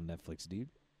everything on Netflix, dude.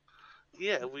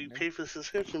 Yeah, we pay for the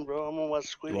subscription, bro. I'm gonna watch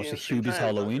Squid You watch Game the 6 Hubie's times.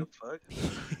 Halloween?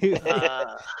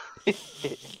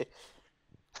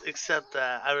 Except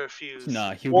that I refuse.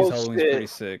 Nah, Hubie's Halloween's Bullshit. pretty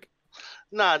sick.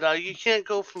 Nah, dog, you can't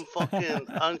go from fucking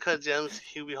Uncut Gems to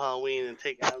Hubie Halloween and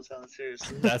take Adam Sandler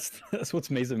seriously. That's what's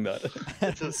amazing about it.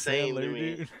 It's insane to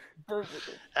me. Adam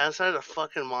Sandler's a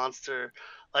fucking monster.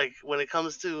 Like, when it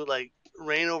comes to, like,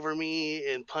 Reign Over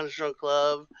Me and Punch Drunk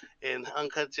Love and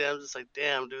Uncut Gems, it's like,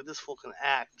 damn, dude, this fool can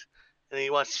act. And then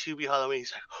you watch Hubie Halloween,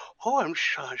 he's like, oh, I'm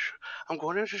Shush. I'm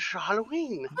going into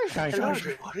Halloween. Hello,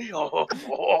 everybody.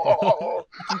 Oh.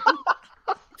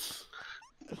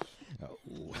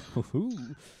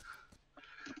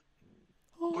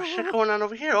 What's shit going on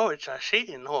over here? Oh, it's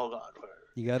Satan. Oh, God.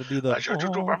 You gotta do the.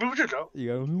 You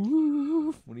gotta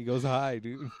when he goes high,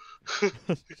 dude.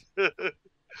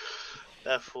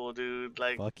 That fool, dude.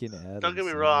 Like, Fucking Adam. don't get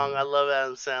me Sandler. wrong. I love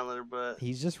Adam Sandler, but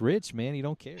He's just rich, man. He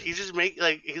don't care. he just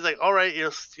he's like, all right,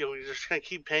 you're just gonna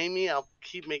keep paying me. I'll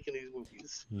keep making these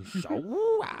movies.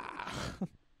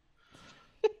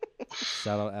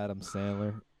 Shout out Adam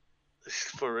Sandler.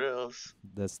 For reals.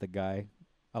 That's the guy.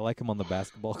 I like him on the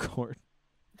basketball court.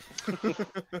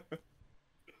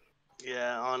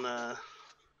 Yeah, on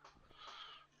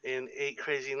in 8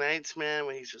 Crazy Nights, man,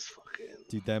 when he's just fucking.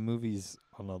 Dude, that movie's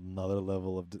on another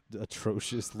level of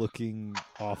atrocious looking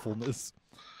awfulness.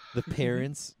 The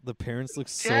parents look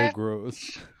so That-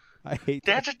 gross. I hate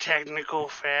That's that. a technical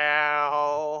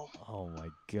foul. Oh my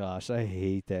gosh, I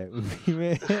hate that movie,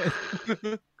 man.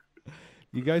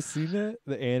 You guys seen that?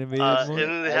 The animated And one?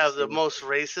 then they have the most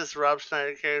racist Rob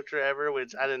Schneider character ever,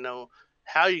 which I didn't know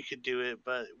how you could do it,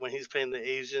 but when he's playing the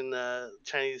Asian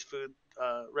Chinese food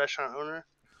restaurant owner.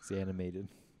 It's animated.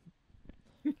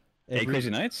 Hey,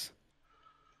 Crazy Nights?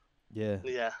 Yeah.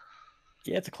 Yeah.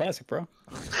 Yeah, it's a classic, bro.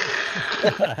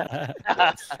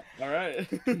 All right.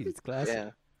 Dude, it's classic. Yeah.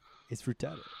 It's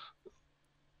retarded.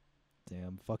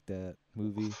 Damn, fuck that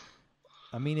movie.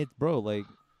 I mean, it's bro. Like,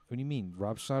 what do you mean?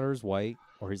 Rob Schneider is white,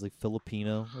 or he's like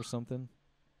Filipino or something?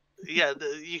 Yeah,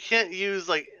 you can't use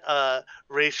like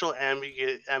racial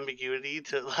ambiguity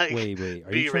to like. Wait. Are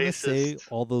be you trying to say racist.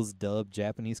 all those dubbed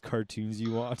Japanese cartoons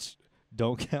you watch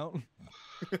don't count?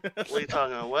 What are you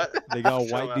talking about? What? They got What white you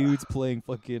talking about? dudes playing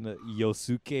fucking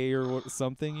Yosuke or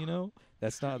something, you know?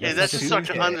 That's not. Yeah, That's that's not just the so I same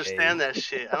can thing. understand that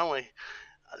shit. I don't like.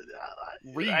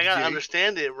 Read, I gotta Jake.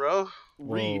 understand it, bro.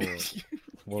 Read.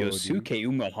 Whoa, dude. Yosuke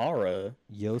Umahara.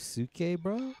 Yosuke,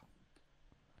 bro.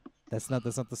 That's not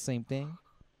the same thing.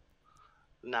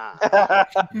 Nah. Nah.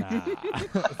 Nah,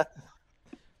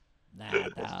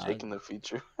 That's dog. Jake in the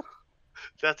future.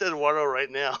 That's Eduardo right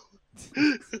now.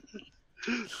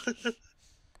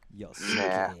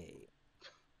 Yosuke.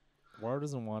 War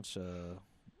doesn't watch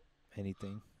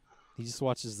anything. He just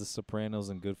watches The Sopranos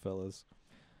and Goodfellas.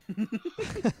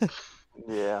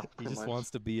 Yeah. He pretty just much. wants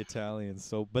to be Italian,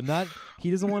 but not.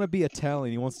 He doesn't want to be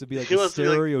Italian. He wants to be like He a wants to be,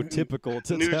 like, stereotypical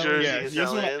New Italian. Jersey. Yeah, he doesn't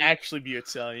want Italian. to actually be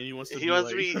Italian. He wants to He be wants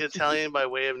like... to be Italian by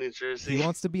way of New Jersey. He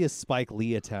wants to be a Spike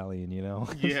Lee Italian, you know.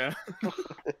 Yeah.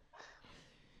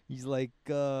 He's like,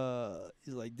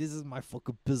 this is my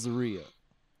fucking pizzeria.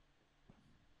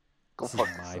 Go This is fuck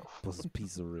my yourself.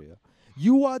 pizzeria.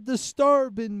 You are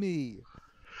disturbing me.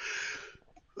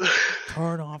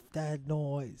 Turn off that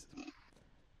noise.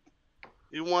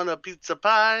 You want a pizza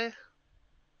pie?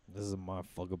 This is my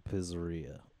fucking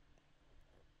pizzeria.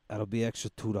 That'll be extra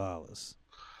 $2. So I was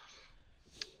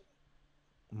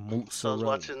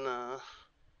Mozzarella.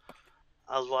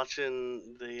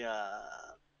 watching the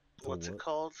what's what? it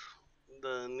called?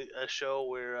 A show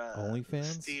where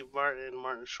OnlyFans? Steve Martin and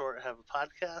Martin Short have a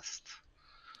podcast.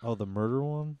 Oh, the murder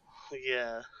one?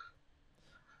 Yeah.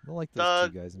 I don't like those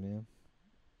Doug. two guys, man.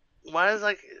 Why is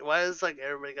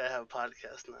everybody gotta have a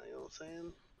podcast now? You know what I'm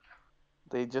saying?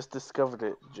 They just discovered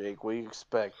it, Jake. What do you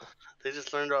expect? They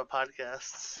just learned about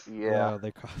podcasts. Yeah.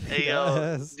 They're copying Hey yo,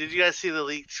 us. did you guys see the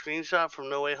leaked screenshot from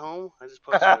No Way Home? I just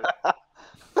posted it.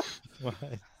 What?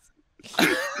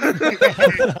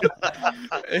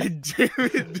 Damn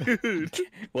it, dude.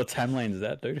 What timeline is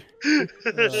that, dude?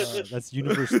 That's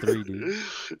Universe 3, dude.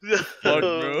 Fuck,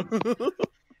 bro.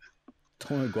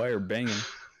 Tony Maguire banging.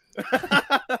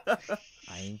 I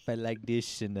ain't felt like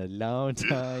this in a long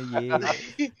time, yeah.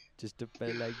 Just to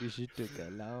feel like this shit took a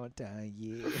long time,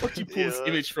 yeah. Where'd you pull this Yeah.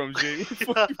 image from, Jay? He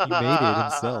made it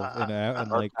himself,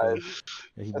 and like Archive.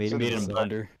 he That's made it Made him himself.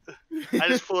 blunder. I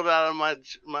just pulled it out of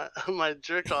my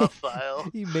jerk off file.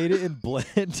 He made it in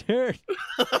Blender.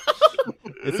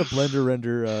 It's a Blender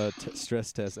render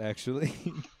stress test, actually.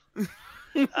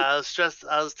 I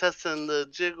was testing the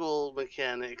jiggle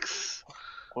mechanics.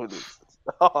 What is this?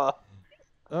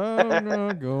 I'm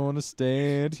not gonna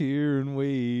stand here and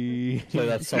wait. Play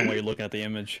that song while you're looking at the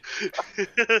image.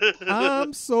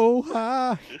 I'm so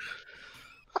high.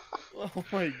 Oh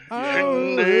my I god.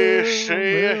 And they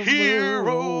say a remember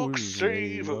hero always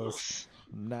save us. us.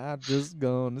 Not just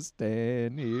gonna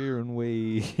stand here and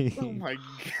wait. Oh my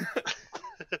god.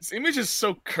 This image is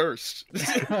so cursed.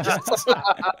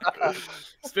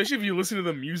 Especially if you listen to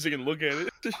the music and look at it.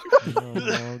 I'm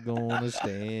not gonna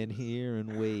stand here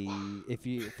and wait.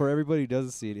 For everybody who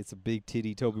doesn't see it, it's a big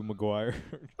titty Tobey Maguire.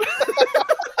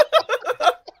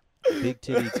 Big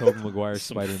titty Tobey Maguire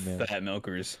Some Spider-Man. fat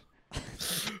milkers.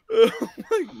 Oh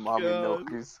my Mommy god.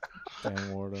 milkers. Damn,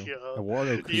 Wardo. Yeah.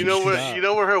 Wardo You creeped know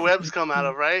out. where her webs come out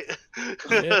of, right?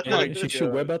 Yeah, my she should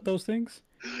God. web out those things.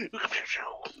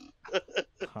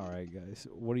 All right, guys.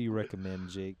 What do you recommend,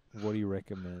 Jake? What do you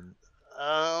recommend?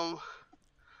 I'm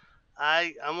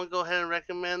gonna go ahead and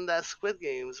recommend that Squid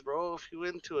Games, bro. If you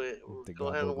into it, The go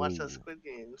ahead and watch that Gobagool. Squid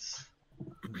Games.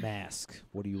 Mask.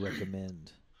 What do you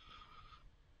recommend?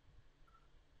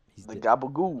 He's The the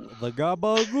Gabagool.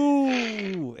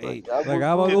 Gobagool. Hey, the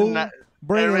Gobagool. Didn't Gobagool. I-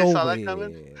 Bring it everybody saw over that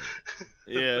coming? here.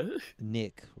 Yeah.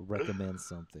 Nick recommends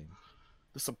something.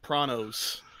 The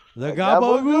Sopranos. The The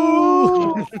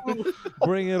Gabagool.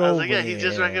 Bring it I was over like, yeah, he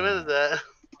just here. recommended that.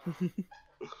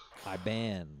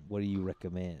 Iban, what do you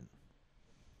recommend?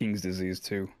 King's disease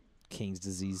too. King's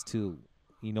Disease 2.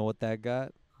 You know what that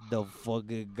got? The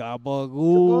fucking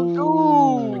Gabagool.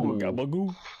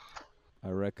 Gabagoo. I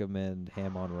recommend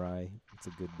Ham on Rye. It's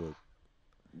a good book.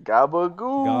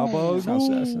 Gabagool.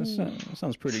 Gabagool.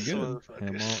 Sounds pretty good.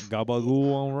 Ham on,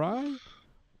 Gabagool on Rye.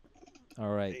 All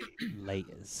right,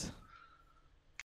 laters.